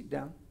toilet seat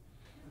down.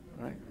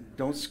 All right?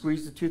 Don't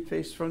squeeze the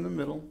toothpaste from the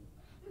middle.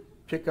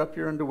 Pick up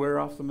your underwear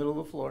off the middle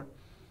of the floor.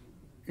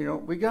 You know,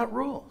 we got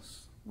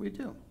rules. We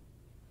do.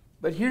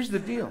 But here's the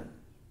deal.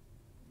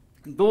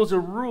 Those are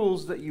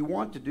rules that you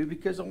want to do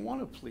because I want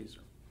to please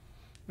her.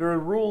 There are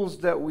rules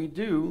that we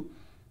do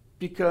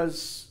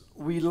because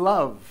we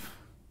love.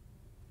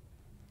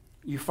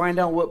 You find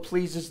out what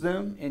pleases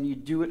them and you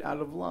do it out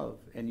of love.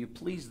 And you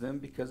please them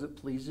because it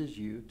pleases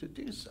you to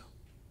do so.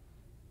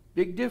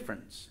 Big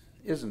difference,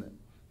 isn't it?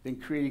 Than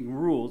creating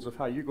rules of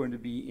how you're going to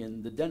be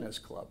in the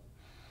dentist club.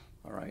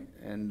 All right?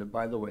 And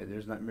by the way,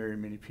 there's not very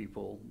many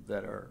people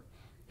that are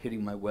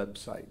hitting my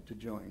website to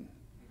join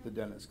the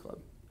dentist club.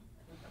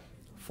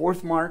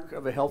 Fourth mark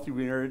of a healthy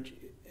marriage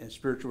and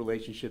spiritual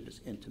relationship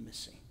is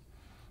intimacy.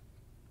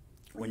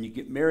 When you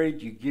get married,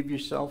 you give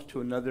yourself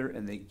to another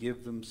and they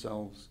give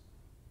themselves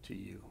to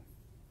you.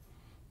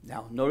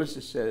 Now, notice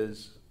it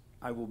says,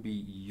 I will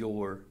be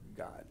your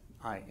God.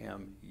 I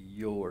am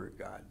your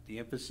God. The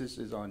emphasis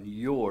is on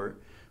your,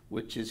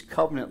 which is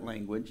covenant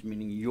language,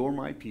 meaning you're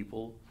my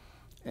people,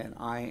 and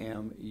I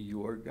am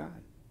your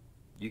God.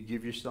 You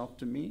give yourself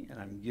to me, and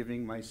I'm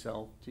giving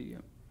myself to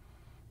you.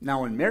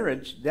 Now, in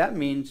marriage, that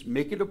means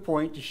make it a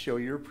point to show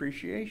your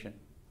appreciation.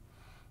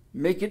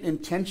 Make it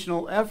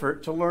intentional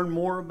effort to learn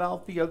more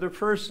about the other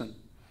person.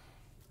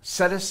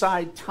 Set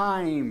aside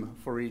time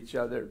for each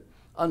other.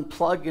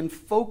 Unplug and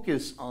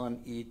focus on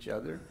each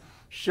other.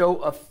 Show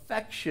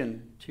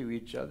affection to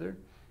each other.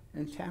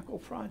 And tackle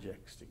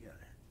projects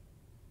together.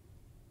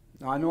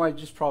 Now, I know I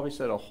just probably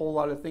said a whole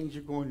lot of things.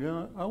 You're going,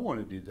 yeah, I want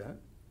to do that.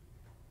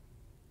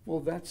 Well,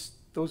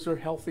 those are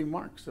healthy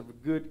marks of a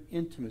good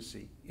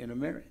intimacy in a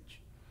marriage.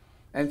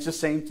 And it's the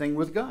same thing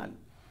with God.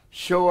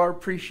 Show our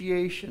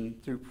appreciation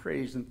through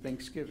praise and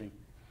thanksgiving.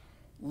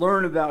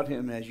 Learn about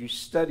him as you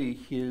study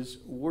his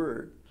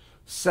word.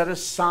 Set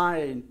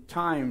aside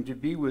time to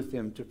be with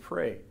him, to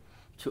pray,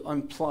 to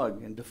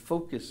unplug, and to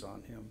focus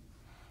on him.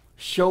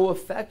 Show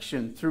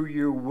affection through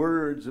your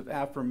words of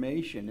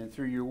affirmation and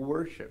through your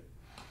worship.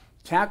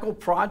 Tackle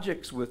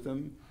projects with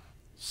him,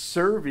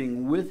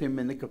 serving with him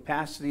in the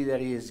capacity that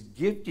he has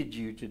gifted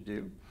you to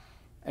do,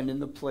 and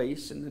in the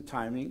place and the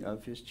timing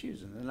of his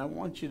choosing. And I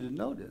want you to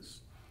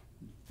notice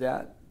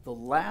that the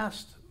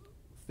last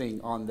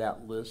thing on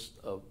that list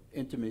of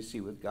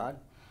intimacy with God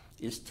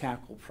is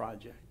tackle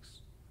projects.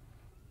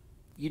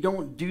 You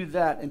don't do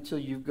that until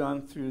you've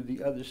gone through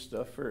the other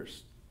stuff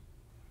first.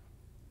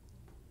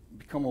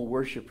 Become a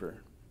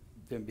worshiper,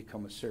 then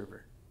become a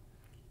server.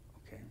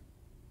 Okay?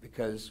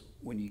 Because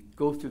when you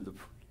go through the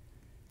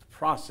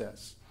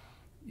process,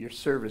 your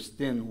service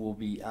then will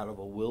be out of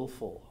a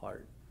willful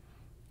heart,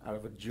 out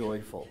of a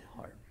joyful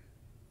heart.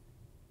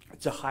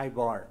 It's a high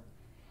bar.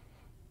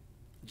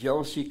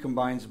 Jealousy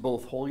combines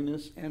both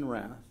holiness and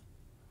wrath.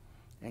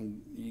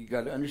 And you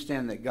got to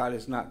understand that God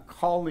is not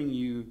calling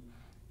you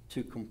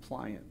to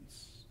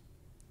compliance.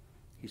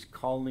 He's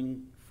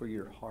calling for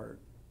your heart.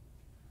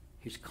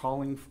 He's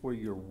calling for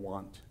your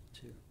want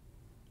to,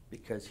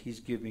 because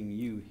he's giving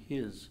you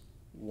his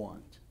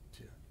want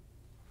to.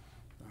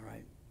 All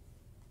right.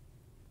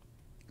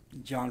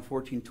 John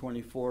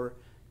 14:24,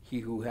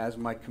 he who has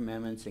my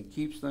commandments and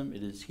keeps them,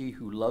 it is he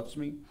who loves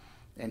me.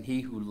 And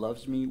he who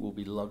loves me will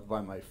be loved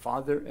by my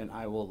Father, and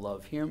I will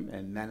love him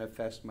and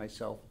manifest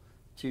myself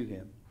to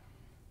him.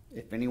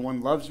 If anyone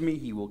loves me,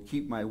 he will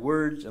keep my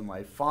words, and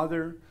my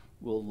Father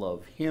will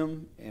love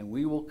him, and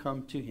we will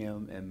come to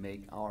him and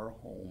make our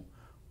home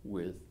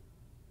with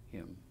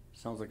him.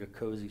 Sounds like a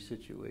cozy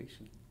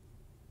situation.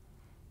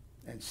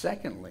 And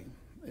secondly,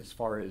 as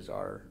far as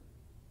our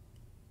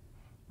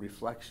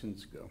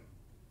reflections go,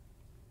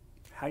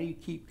 how do you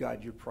keep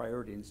God your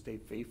priority and stay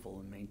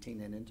faithful and maintain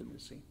that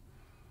intimacy?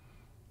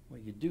 Well,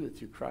 you do it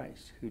through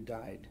Christ, who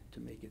died to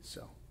make it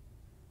so.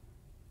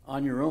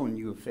 On your own,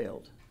 you have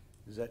failed.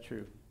 Is that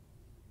true?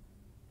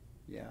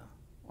 Yeah,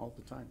 all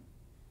the time.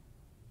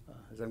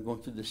 As I'm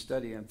going through this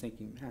study, I'm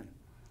thinking, man,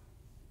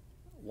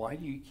 why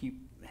do you keep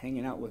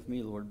hanging out with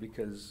me, Lord?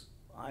 Because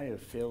I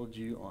have failed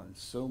you on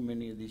so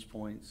many of these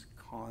points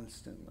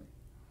constantly.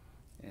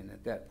 And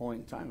at that point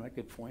in time, I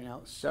could point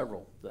out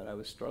several that I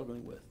was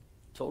struggling with,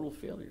 total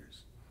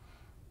failures.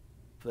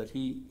 But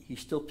he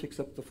still picks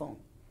up the phone.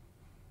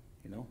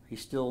 You know, he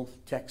still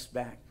texts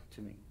back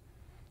to me.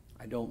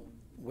 I don't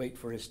wait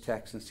for his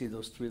text and see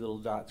those three little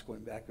dots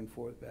going back and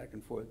forth, back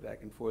and forth, back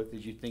and forth,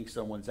 as you think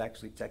someone's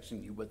actually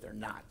texting you, but they're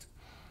not.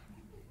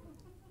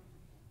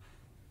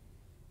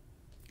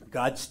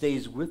 God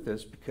stays with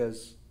us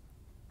because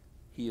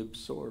he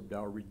absorbed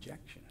our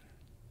rejection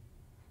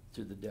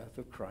through the death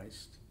of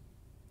Christ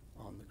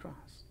on the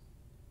cross.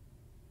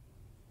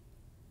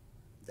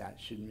 That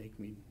should make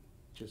me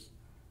just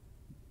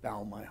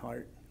bow my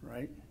heart,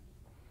 right?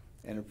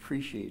 And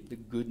appreciate the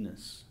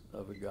goodness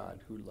of a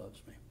God who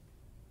loves me.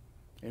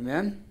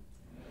 Amen?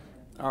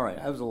 All right,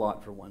 that was a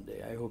lot for one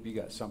day. I hope you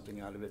got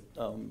something out of it.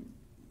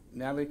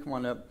 Natalie, come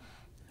on up.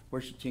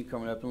 Worship team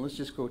coming up. And let's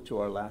just go to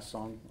our last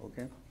song,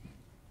 okay?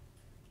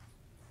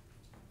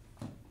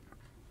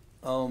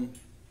 I want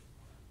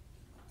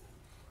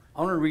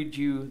to read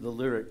you the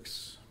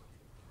lyrics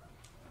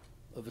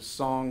of a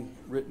song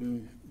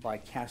written by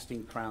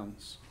Casting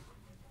Crowns.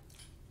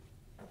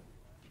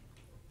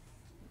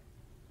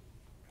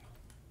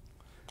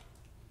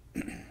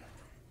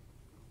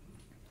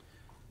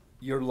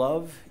 Your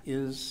love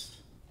is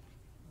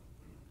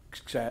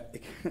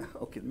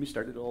okay, let me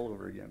start it all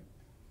over again.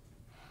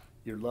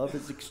 Your love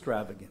is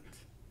extravagant.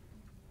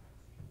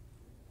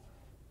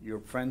 Your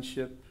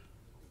friendship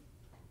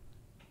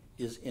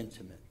is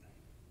intimate.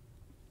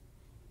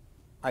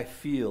 I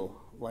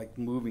feel like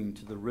moving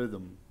to the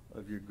rhythm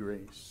of your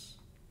grace.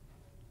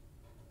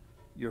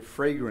 Your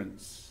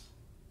fragrance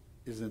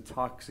is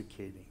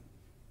intoxicating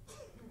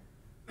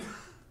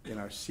in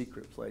our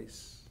secret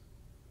place.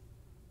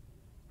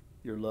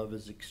 Your love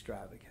is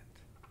extravagant.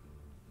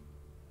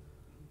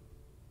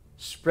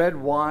 Spread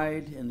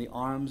wide in the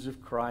arms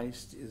of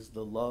Christ is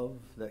the love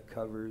that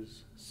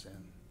covers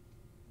sin.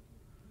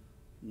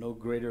 No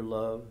greater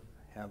love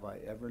have I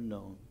ever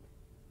known.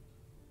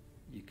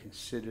 You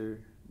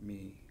consider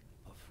me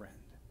a friend.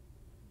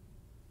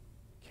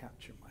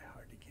 Capture my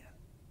heart again.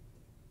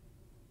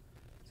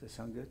 Does that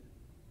sound good?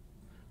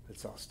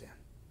 Let's all stand.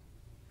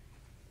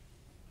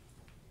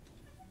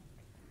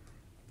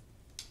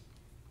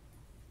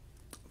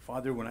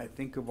 Father, when I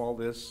think of all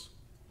this,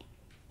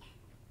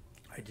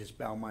 I just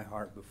bow my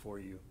heart before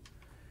you,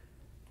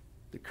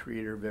 the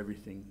creator of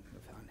everything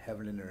on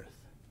heaven and earth.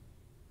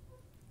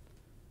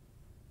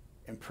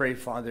 And pray,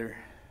 Father,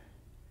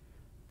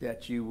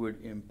 that you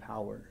would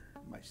empower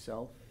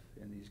myself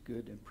and these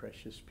good and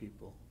precious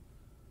people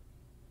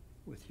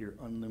with your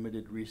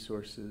unlimited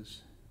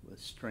resources, with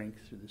strength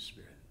through the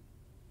Spirit.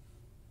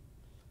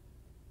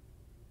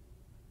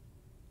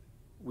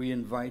 We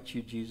invite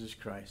you, Jesus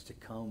Christ, to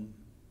come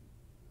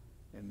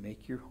and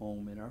make your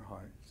home in our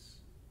hearts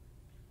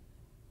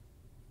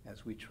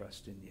as we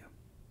trust in you.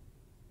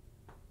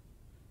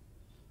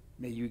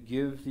 May you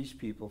give these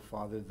people,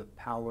 Father, the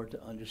power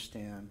to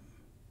understand,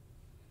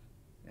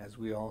 as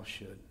we all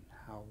should,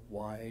 how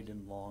wide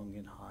and long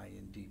and high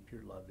and deep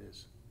your love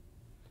is,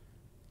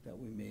 that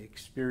we may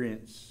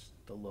experience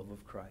the love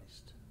of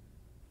Christ,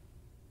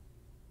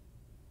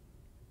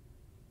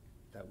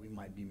 that we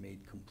might be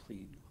made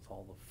complete with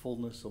all the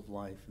fullness of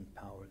life and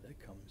power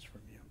that comes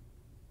from you.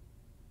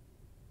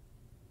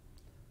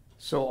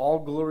 So all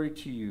glory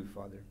to you,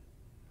 Father,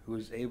 who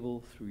is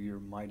able through your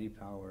mighty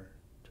power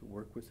to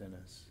work within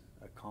us,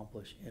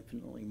 accomplish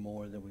infinitely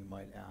more than we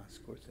might ask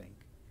or think.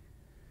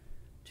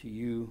 To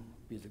you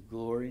be the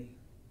glory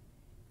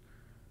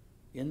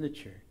in the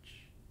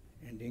church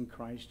and in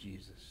Christ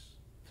Jesus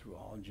through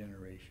all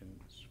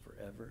generations,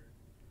 forever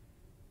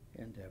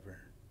and ever.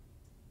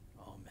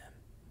 Amen.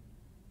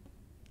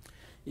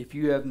 If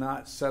you have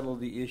not settled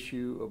the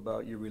issue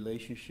about your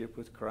relationship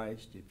with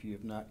Christ, if you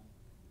have not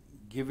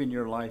given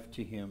your life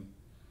to him,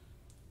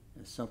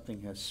 and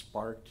something has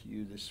sparked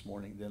you this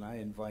morning, then I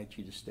invite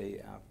you to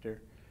stay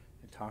after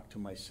and talk to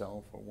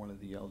myself or one of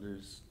the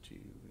elders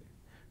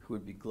who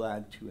would be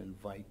glad to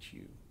invite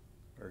you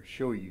or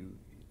show you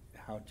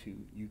how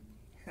you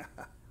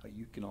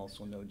can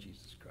also know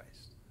Jesus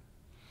Christ.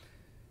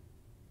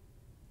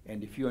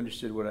 And if you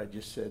understood what I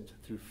just said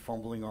through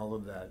fumbling all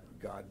of that,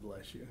 God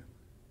bless you.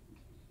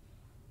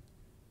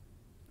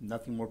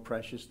 Nothing more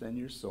precious than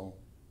your soul.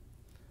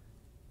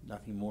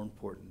 Nothing more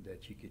important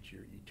that you get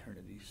your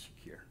eternity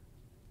secure.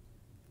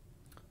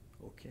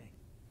 Okay.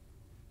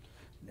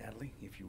 Natalie, if you